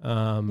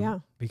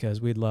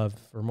 Because we'd love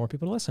for more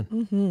people to listen.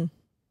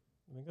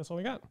 I think that's all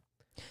we got.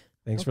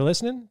 Thanks for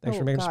listening. Thanks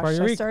for making us part of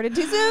your week. I started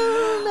too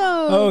soon.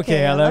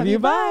 Okay, I love you.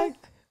 Bye.